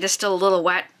my paint is still a little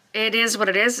wet. It is what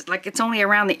it is. Like, it's only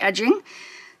around the edging.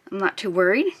 I'm not too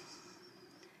worried.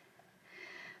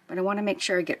 But I want to make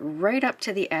sure I get right up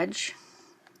to the edge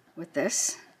with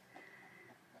this.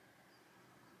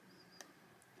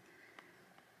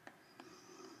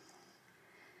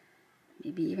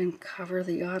 Maybe even cover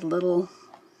the odd little.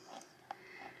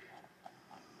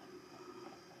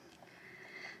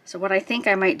 So what I think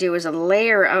I might do is a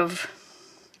layer of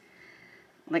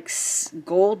like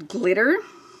gold glitter.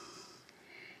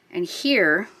 And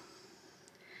here,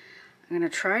 I'm going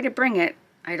to try to bring it,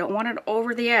 I don't want it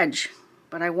over the edge,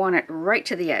 but I want it right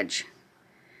to the edge.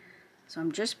 So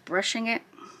I'm just brushing it.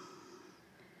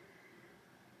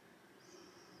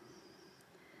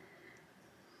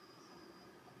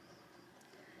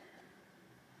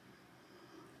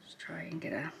 Just try and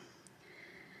get a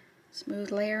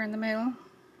smooth layer in the middle.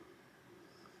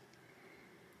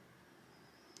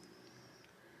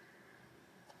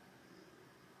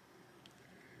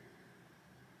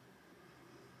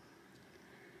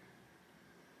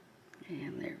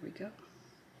 And there we go.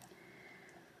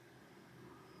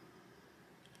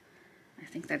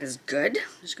 think that is good.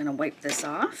 I'm just gonna wipe this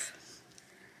off.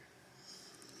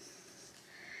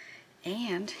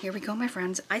 And here we go, my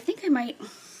friends. I think I might,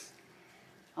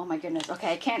 oh my goodness.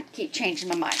 Okay, I can't keep changing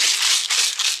my mind.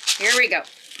 Here we go.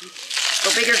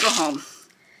 Go big or go home.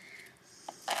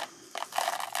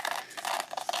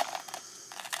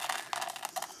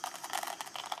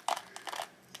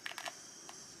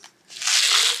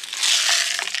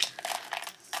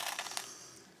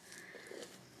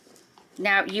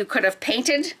 Now you could have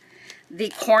painted the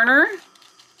corner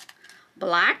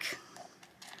black.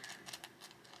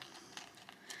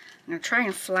 I'm going to try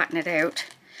and flatten it out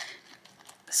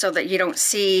so that you don't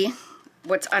see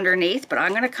what's underneath, but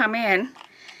I'm going to come in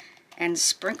and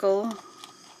sprinkle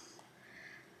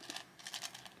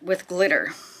with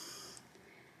glitter.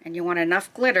 And you want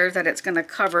enough glitter that it's going to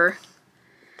cover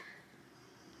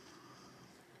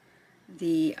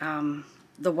the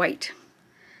white.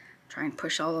 Try and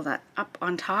push all of that up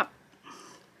on top.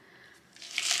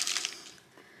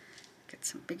 Get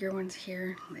some bigger ones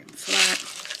here, lay them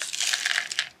flat.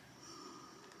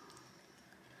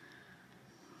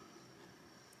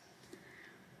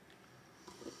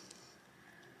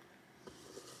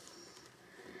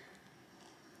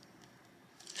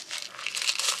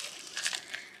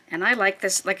 And I like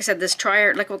this, like I said, this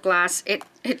TriArt liquid glass. It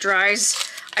dries.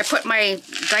 I put my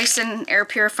Dyson air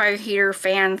purifier heater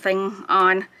fan thing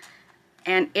on,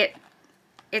 and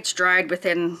it's dried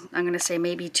within, I'm going to say,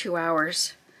 maybe 2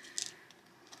 hours.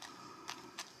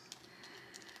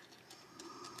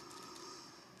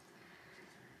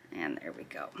 And there we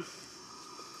go.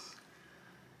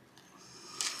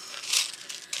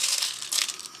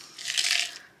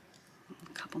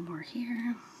 A couple more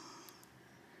here.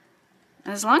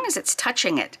 As long as it's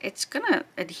touching it, it's gonna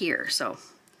adhere, so.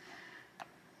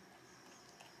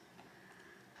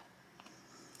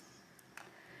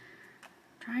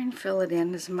 Try and fill it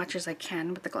in as much as I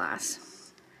can with the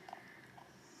glass.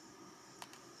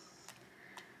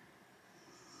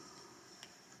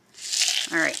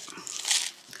 All right.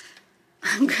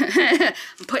 I'm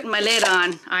putting my lid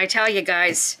on. I tell you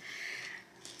guys.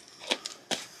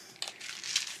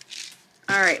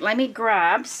 All right, let me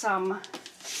grab some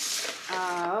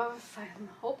I'm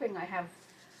hoping I have,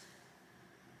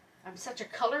 I'm such a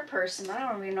color person, I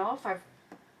don't even know if I've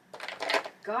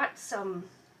got some,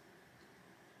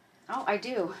 oh, I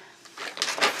do.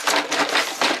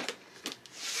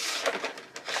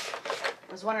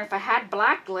 I was wondering if I had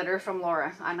black glitter from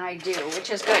Laura, and I do, which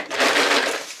is good.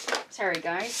 Sorry,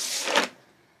 guys.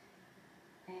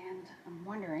 And I'm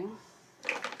wondering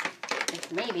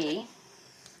if maybe,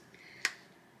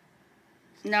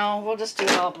 no, we'll just do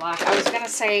it all black. I was going to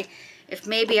say if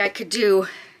maybe I could do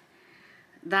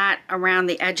that around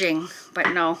the edging,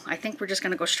 but no, I think we're just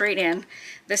going to go straight in.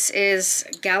 This is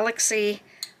Galaxy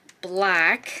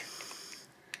Black.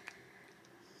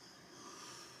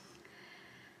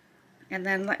 And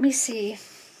then let me see.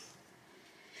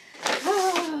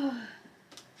 Oh,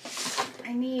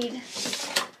 I need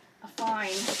a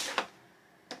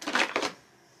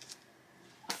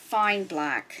fine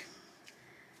black.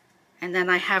 And then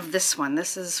I have this one.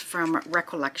 This is from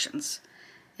Recollections.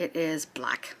 It is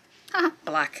black.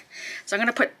 Black. So I'm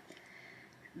going to put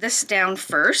this down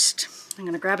first. I'm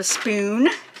going to grab a spoon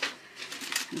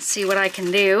and see what I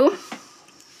can do.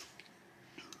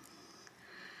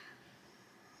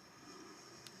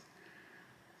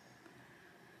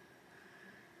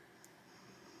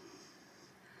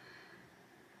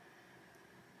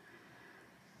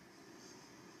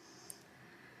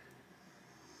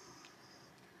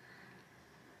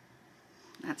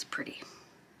 That's pretty.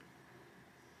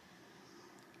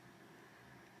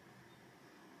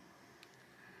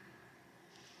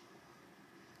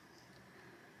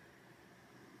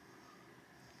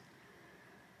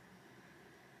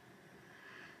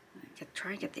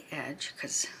 Try and get the edge,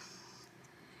 because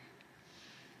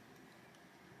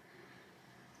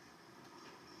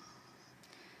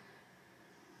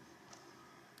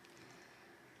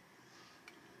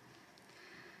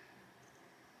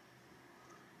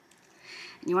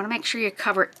you want to make sure you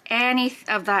cover any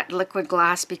of that liquid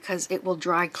glass because it will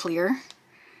dry clear.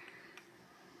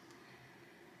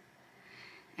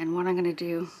 And what I'm going to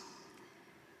do,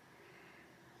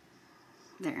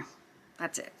 there,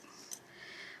 that's it.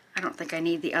 I don't think I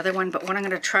need the other one, but what I'm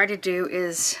going to try to do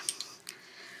is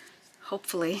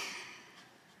hopefully,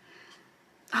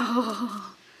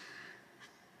 oh,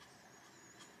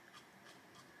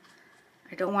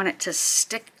 I don't want it to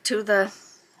stick to the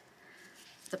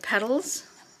petals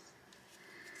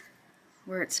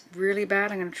where it's really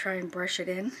bad. I'm going to try and brush it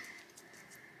in.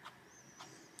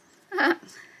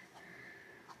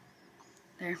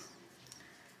 There.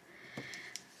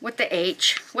 with the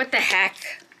H. What the heck?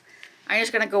 I'm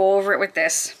just gonna go over it with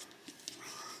this.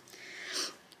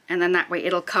 And then that way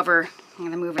it'll cover. I'm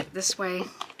gonna move it this way.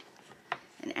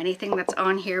 And anything that's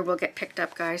on here will get picked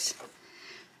up, guys.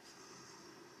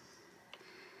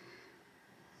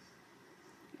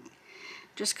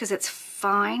 Just because it's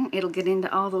fine, it'll get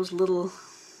into all those little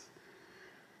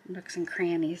nooks and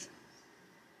crannies.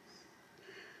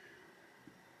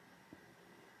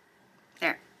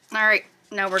 There. All right,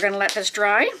 now we're gonna let this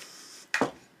dry.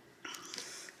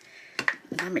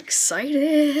 I'm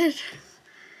excited.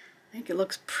 I think it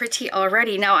looks pretty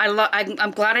already. Now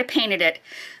I'm glad I painted it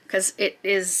because it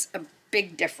is a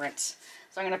big difference.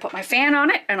 So I'm gonna put my fan on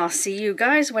it and I'll see you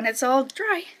guys when it's all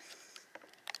dry.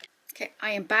 Okay,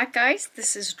 I am back, guys.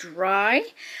 This is dry.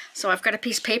 So I've got a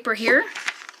piece of paper here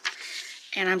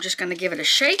and I'm just gonna give it a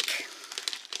shake.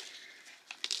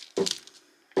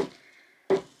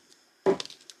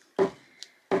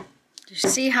 Do you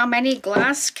see how many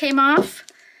glass came off?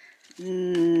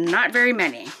 Not very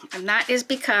many. And that is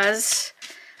because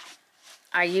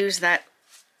I use that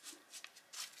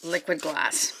liquid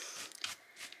glass.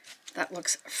 That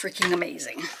looks freaking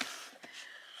amazing.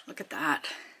 Look at that.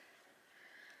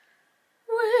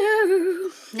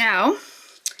 Woo! Now,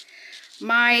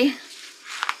 my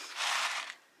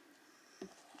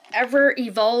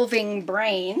ever-evolving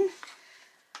brain,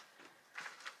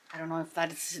 I don't know if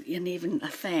that is even a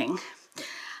thing.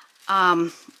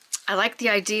 I like the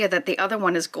idea that the other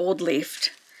one is gold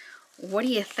leafed. What do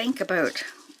you think about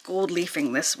gold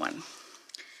leafing this one?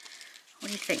 What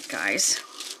do you think, guys?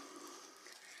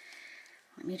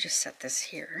 Let me just set this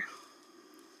here.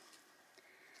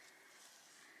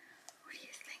 What do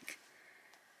you think?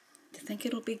 Do you think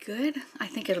it'll be good? I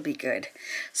think it'll be good.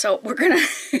 So we're gonna...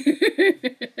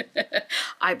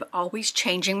 I'm always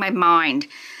changing my mind.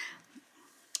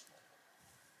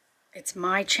 It's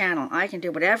my channel. I can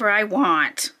do whatever I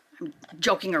want. I'm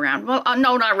joking around. Well,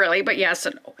 no, not really, but yes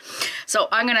and no. So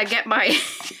I'm gonna get my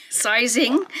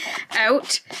sizing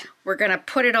out. We're gonna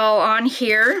put it all on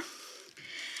here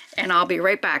and I'll be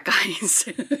right back, guys.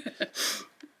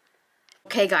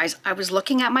 Okay, guys, I was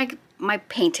looking at my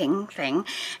painting thing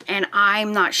and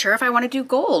I'm not sure if I want to do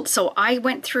gold. So I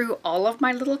went through all of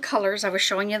my little colors I was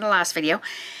showing you in the last video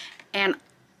and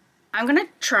I'm gonna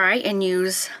try and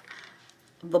use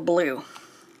the blue.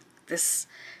 This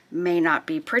may not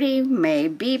be pretty, may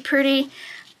be pretty,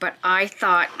 but I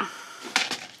thought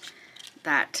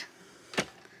that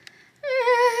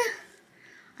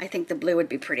I think the blue would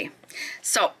be pretty.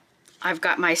 So I've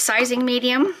got my sizing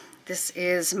medium. This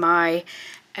is my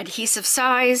adhesive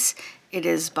size. It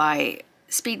is by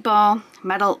Speedball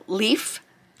Metal Leaf.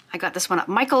 I got this one at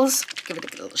Michael's. Give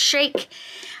it a little shake.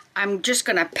 I'm just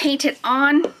gonna paint it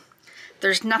on.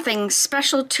 There's nothing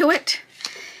special to it.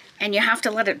 And you have to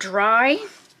let it dry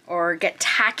or get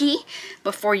tacky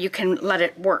before you can let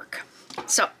it work.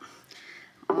 So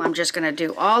I'm just gonna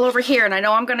do all over here, and I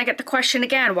know I'm gonna get the question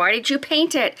again, why did you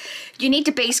paint it? You need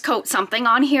to base coat something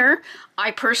on here.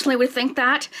 I personally would think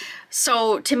that.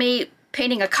 So to me,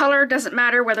 painting a color doesn't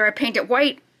matter whether I paint it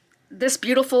white. This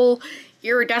beautiful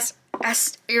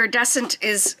iridescent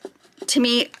is, to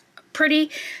me, pretty.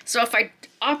 So if I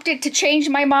opted to change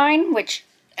my mind, which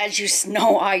as you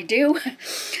know I do,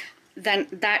 then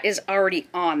that is already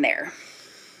on there.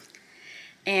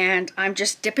 And I'm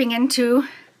just dipping into,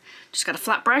 just got a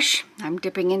flat brush, I'm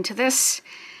dipping into this,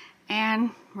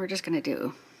 and we're just gonna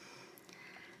do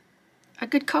a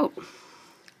good coat.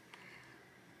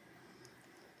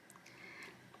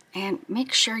 And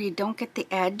make sure you don't get the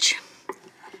edge.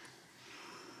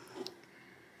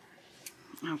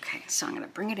 Okay, so I'm gonna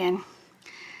bring it in,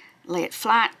 lay it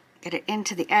flat, get it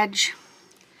into the edge,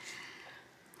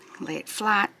 lay it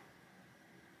flat,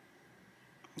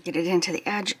 get it into the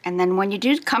edge, and then when you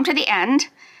do come to the end,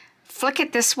 flick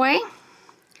it this way,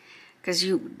 because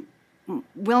you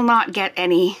will not get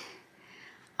any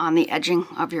on the edging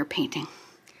of your painting.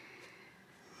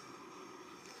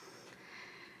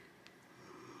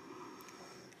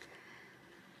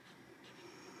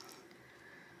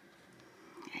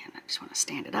 And I just want to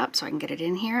stand it up so I can get it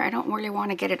in here. I don't really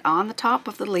want to get it on the top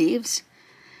of the leaves,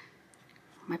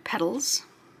 my petals.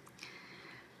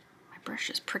 My brush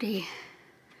is pretty,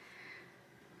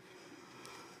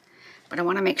 but I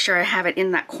want to make sure I have it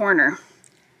in that corner,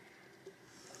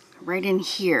 right in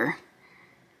here,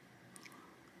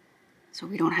 so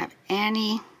we don't have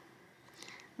any.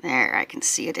 There, I can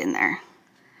see it in there.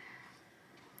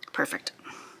 Perfect.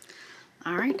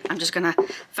 All right, I'm just gonna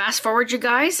fast forward you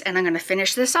guys, and I'm gonna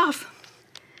finish this off.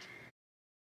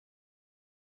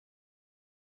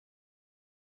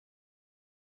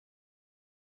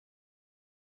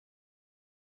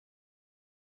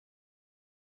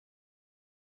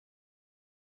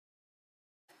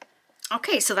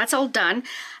 Okay, so that's all done.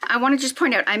 I want to just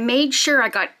point out, I made sure I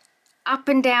got up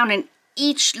and down in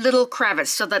each little crevice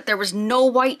so that there was no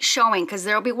white showing, because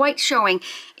there'll be white showing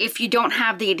if you don't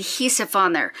have the adhesive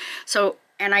on there. So,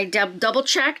 and I double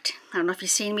checked, I don't know if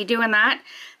you've seen me doing that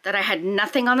I had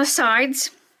nothing on the sides.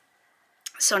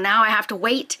 So now I have to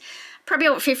wait probably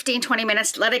about 15-20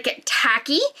 minutes, let it get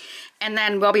tacky, and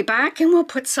then we'll be back and we'll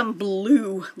put some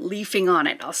blue leafing on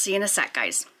it. I'll see you in a sec,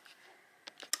 guys.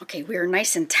 Okay, we're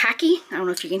nice and tacky. I don't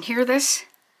know if you can hear this.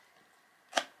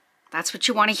 That's what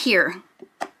you want to hear.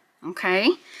 Okay,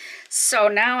 so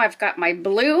now I've got my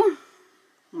blue,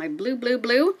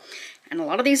 and a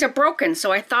lot of these are broken,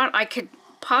 so I thought I could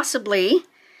possibly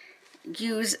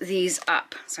use these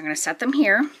up. So I'm going to set them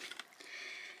here.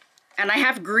 And I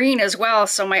have green as well,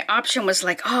 so my option was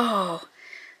like, oh,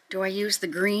 do I use the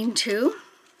green too?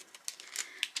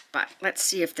 But let's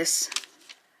see if this,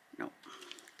 no.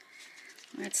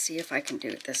 Let's see if I can do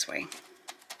it this way.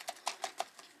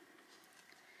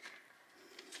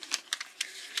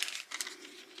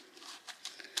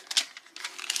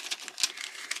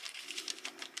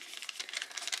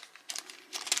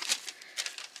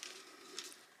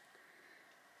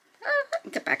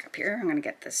 Get back up here. I'm going to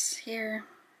get this here.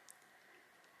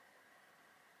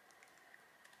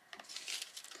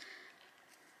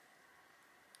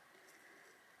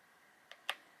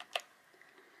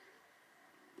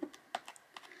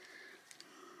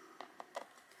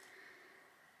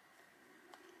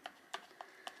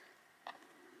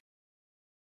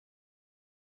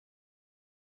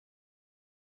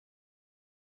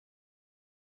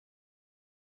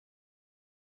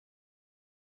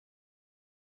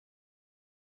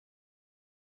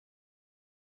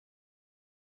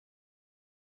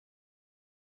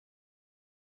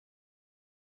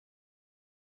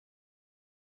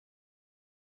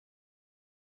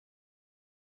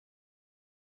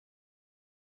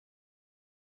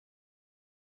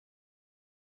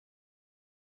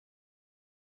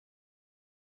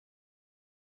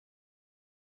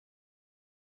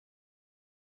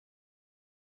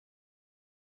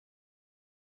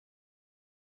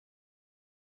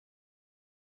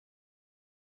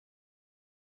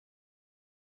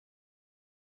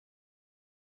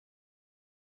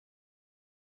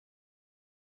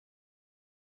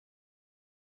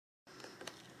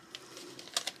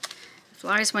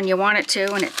 Flies when you want it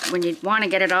to, and when you want to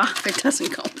get it off, it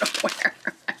doesn't go nowhere.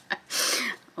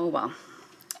 Oh well.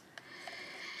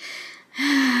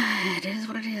 It is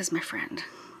what it is, my friend.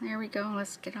 There we go.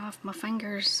 Let's get off my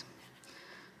fingers.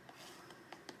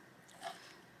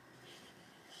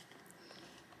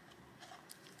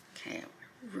 Okay,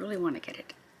 I really want to get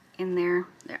it in there.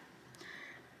 There.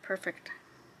 Perfect.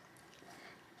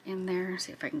 In there.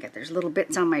 See if I can get, there's little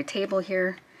bits on my table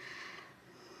here.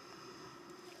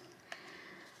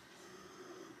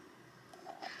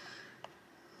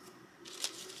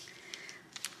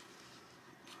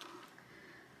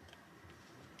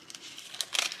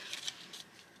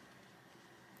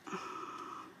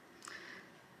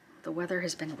 The weather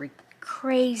has been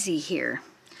crazy here.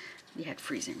 We had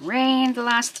freezing rain the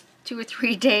last 2 or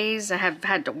 3 days. I have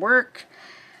had to work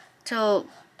till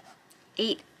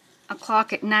 8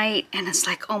 o'clock at night, and it's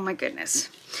like, oh my goodness.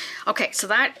 Okay, so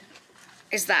that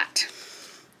is that.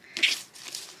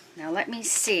 Now let me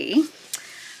see.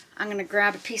 I'm gonna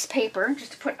grab a piece of paper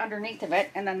just to put underneath of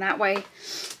it, and then that way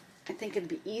I think it'd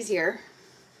be easier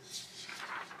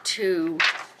to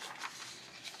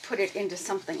put it into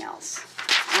something else.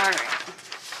 All right,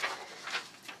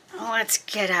 let's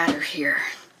get out of here.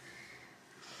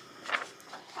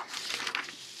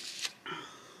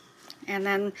 And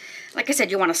then, like I said,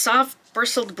 you want a soft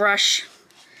bristled brush,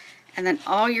 and then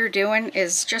all you're doing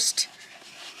is just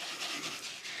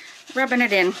rubbing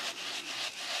it in,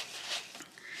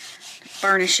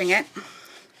 varnishing it.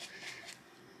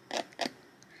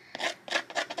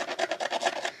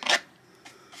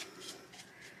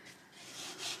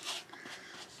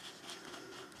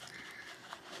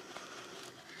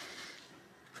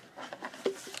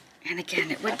 And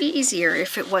again, it would be easier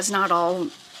if it was not all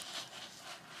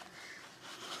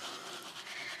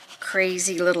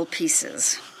crazy little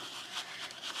pieces.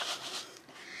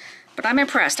 But I'm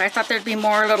impressed. I thought there'd be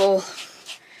more little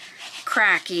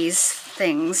crackies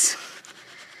things.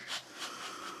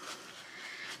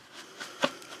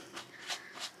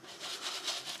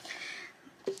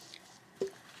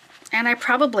 And I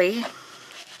probably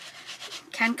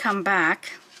can come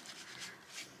back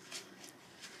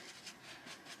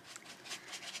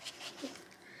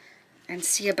and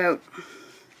see about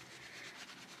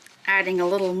adding a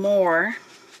little more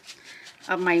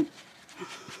of my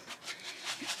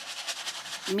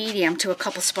medium to a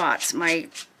couple spots.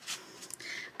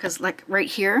 because like right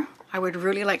here, I would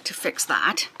really like to fix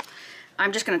that.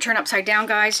 I'm just going to turn upside down,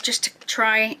 guys, just to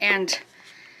try and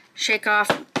shake off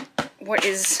what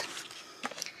is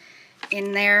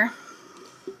in there.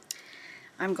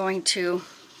 I'm going to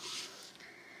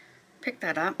pick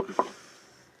that up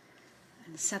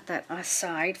and set that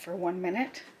aside for 1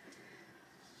 minute.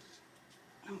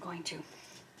 I'm going to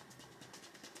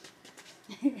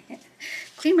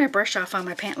clean my brush off on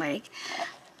my pant leg.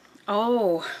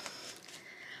 Oh,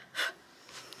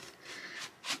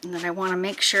 and then I want to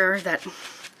make sure that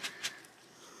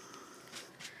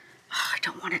I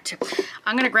don't want it to.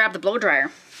 I'm going to grab the blow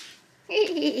dryer.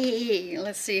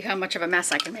 Let's see how much of a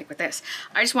mess I can make with this.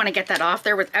 I just want to get that off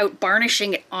there without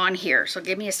varnishing it on here. So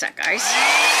give me a sec, guys.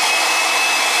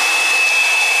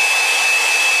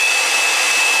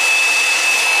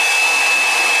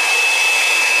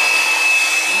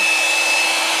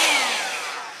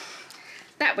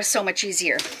 That was so much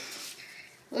easier.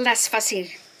 Less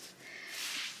fussy.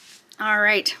 All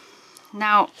right.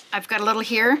 Now I've got a little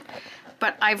here,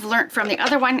 but I've learned from the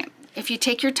other one, if you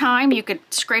take your time, you could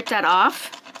scrape that off.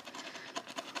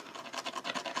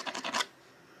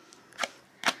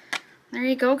 There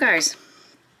you go, guys.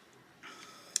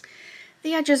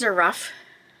 The edges are rough,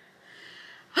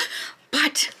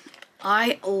 but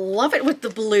I love it with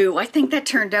the blue. I think that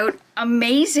turned out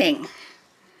amazing.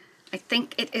 I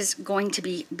think it is going to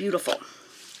be beautiful.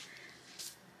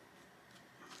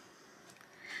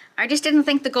 I just didn't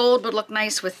think the gold would look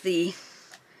nice with the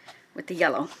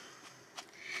yellow.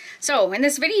 So in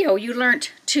this video, you learned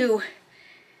to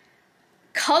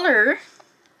color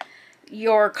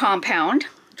your compound,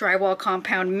 drywall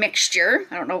compound mixture.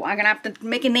 I don't know, I'm gonna have to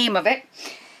make a name of it.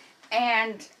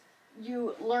 And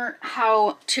you learned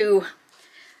how to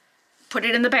put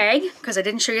it in the bag, because I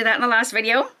didn't show you that in the last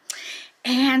video.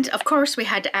 And of course we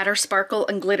had to add our sparkle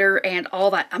and glitter and all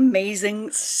that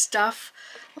amazing stuff.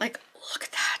 Like, look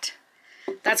at that.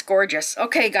 That's gorgeous.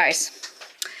 Okay, guys.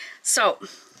 So,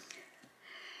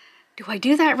 do I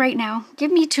do that right now?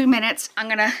 Give me 2 minutes. I'm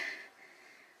gonna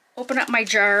open up my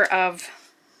jar of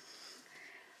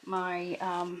my,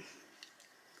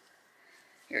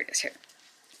 here it is here.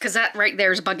 Because that right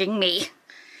there is bugging me.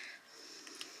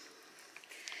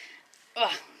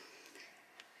 Ugh.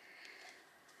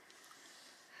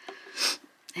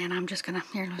 And I'm just gonna,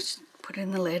 here, let's put it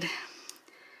in the lid.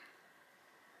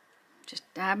 Just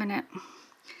dabbing it.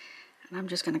 And I'm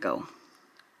just gonna go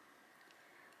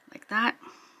like that.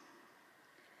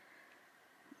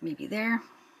 Maybe there.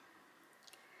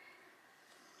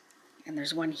 And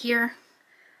there's one here.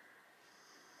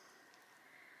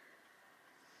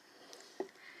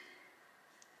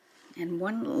 And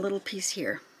one little piece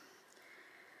here.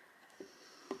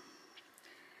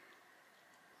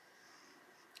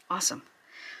 Awesome.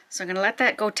 So I'm gonna let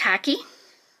that go tacky.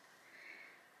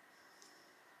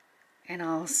 And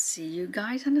I'll see you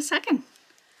guys in a second.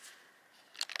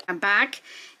 I'm back.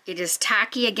 It is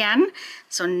tacky again.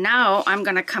 So now I'm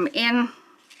gonna come in.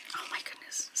 Oh my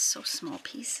goodness, so small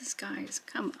pieces, guys.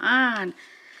 Come on.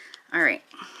 All right.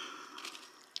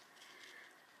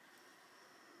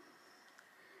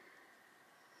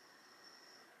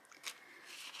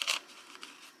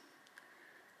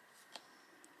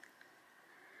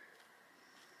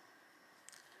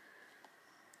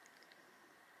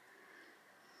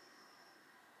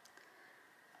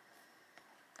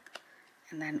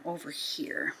 And then over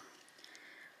here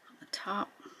on the top.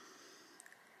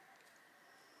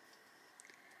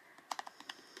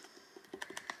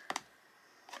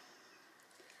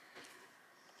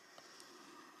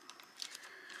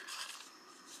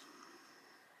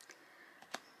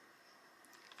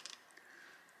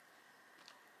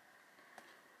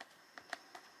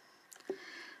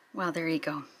 Well, there you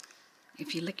go.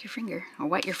 If you lick your finger or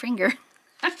wet your finger,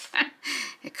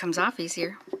 it comes off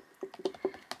easier.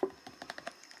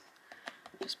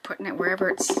 Just putting it wherever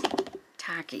it's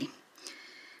tacky.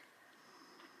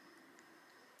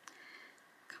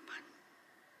 Come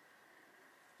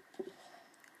on.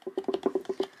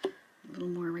 A little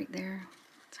more right there.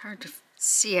 It's hard to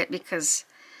see it because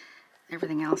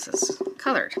everything else is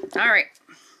colored. All right,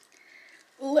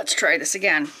 let's try this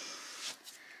again.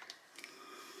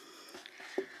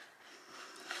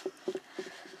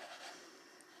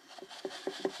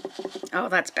 Oh,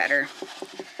 that's better.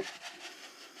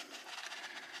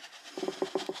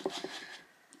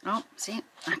 Oh, see?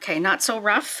 Okay, not so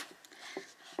rough.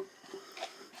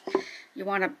 You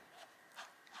want to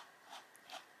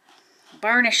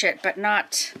varnish it, but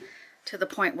not to the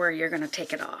point where you're going to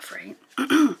take it off, right?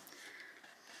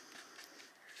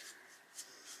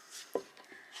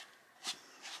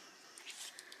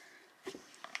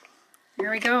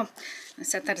 There we go. I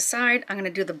set that aside. I'm going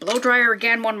to do the blow dryer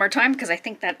again one more time because I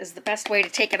think that is the best way to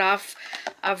take it off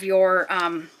of your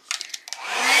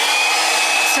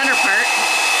center part.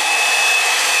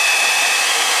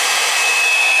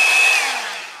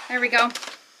 There we go.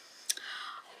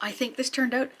 I think this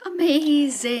turned out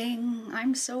amazing.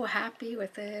 I'm so happy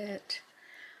with it.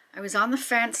 I was on the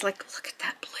fence like, look at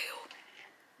that blue.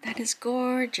 That is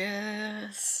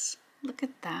gorgeous. Look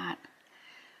at that.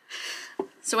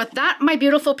 So with that, my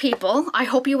beautiful people, I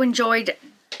hope you enjoyed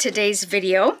today's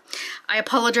video. I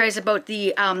apologize about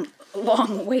the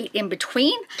long wait in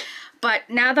between, but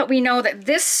now that we know that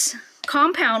this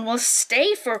compound will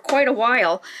stay for quite a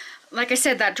while, like I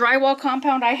said, that drywall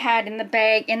compound I had in the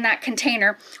bag, in that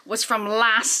container, was from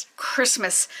last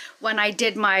Christmas when I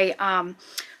did my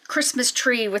Christmas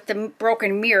tree with the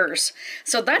broken mirrors.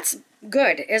 So that's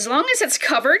good, as long as it's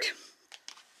covered.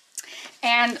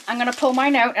 And I'm going to pull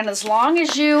mine out, and as long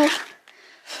as you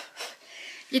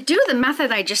do the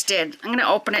method I just did, I'm going to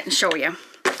open it and show you.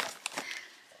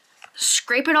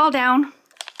 Scrape it all down,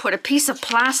 put a piece of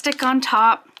plastic on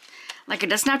top, like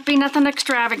it doesn't have to be nothing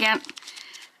extravagant,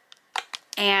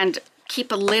 and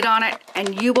keep a lid on it,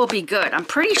 and you will be good. I'm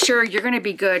pretty sure you're going to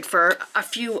be good for a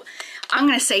few, I'm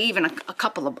going to say even a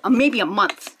couple of, maybe a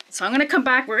month. So I'm going to come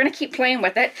back, we're going to keep playing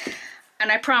with it,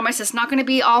 and I promise it's not going to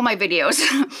be all my videos.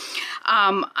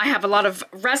 I have a lot of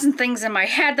resin things in my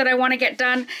head that I want to get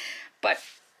done, but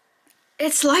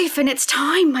it's life and it's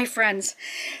time, my friends.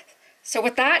 So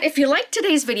with that, if you liked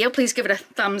today's video, please give it a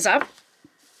thumbs up.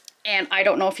 And I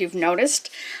don't know if you've noticed,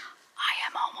 I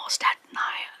am almost at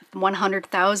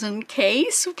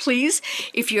 100,000K, so please,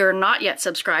 if you're not yet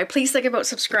subscribed, please think about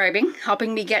subscribing,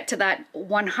 helping me get to that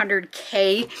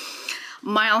 100K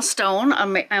milestone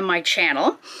on my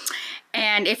channel.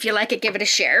 And if you like it, give it a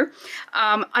share.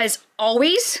 As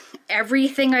always,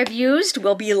 everything I've used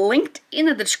will be linked in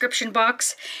the description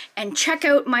box, and check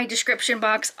out my description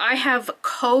box. I have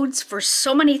codes for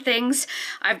so many things.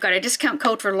 I've got a discount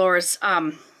code for Laura's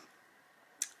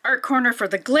art corner for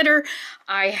the glitter.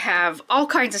 I have all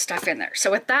kinds of stuff in there. So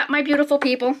with that, my beautiful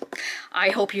people, I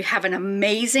hope you have an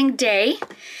amazing day,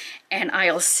 and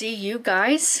I'll see you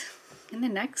guys in the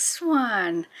next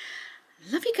one.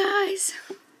 Love you guys.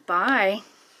 Bye.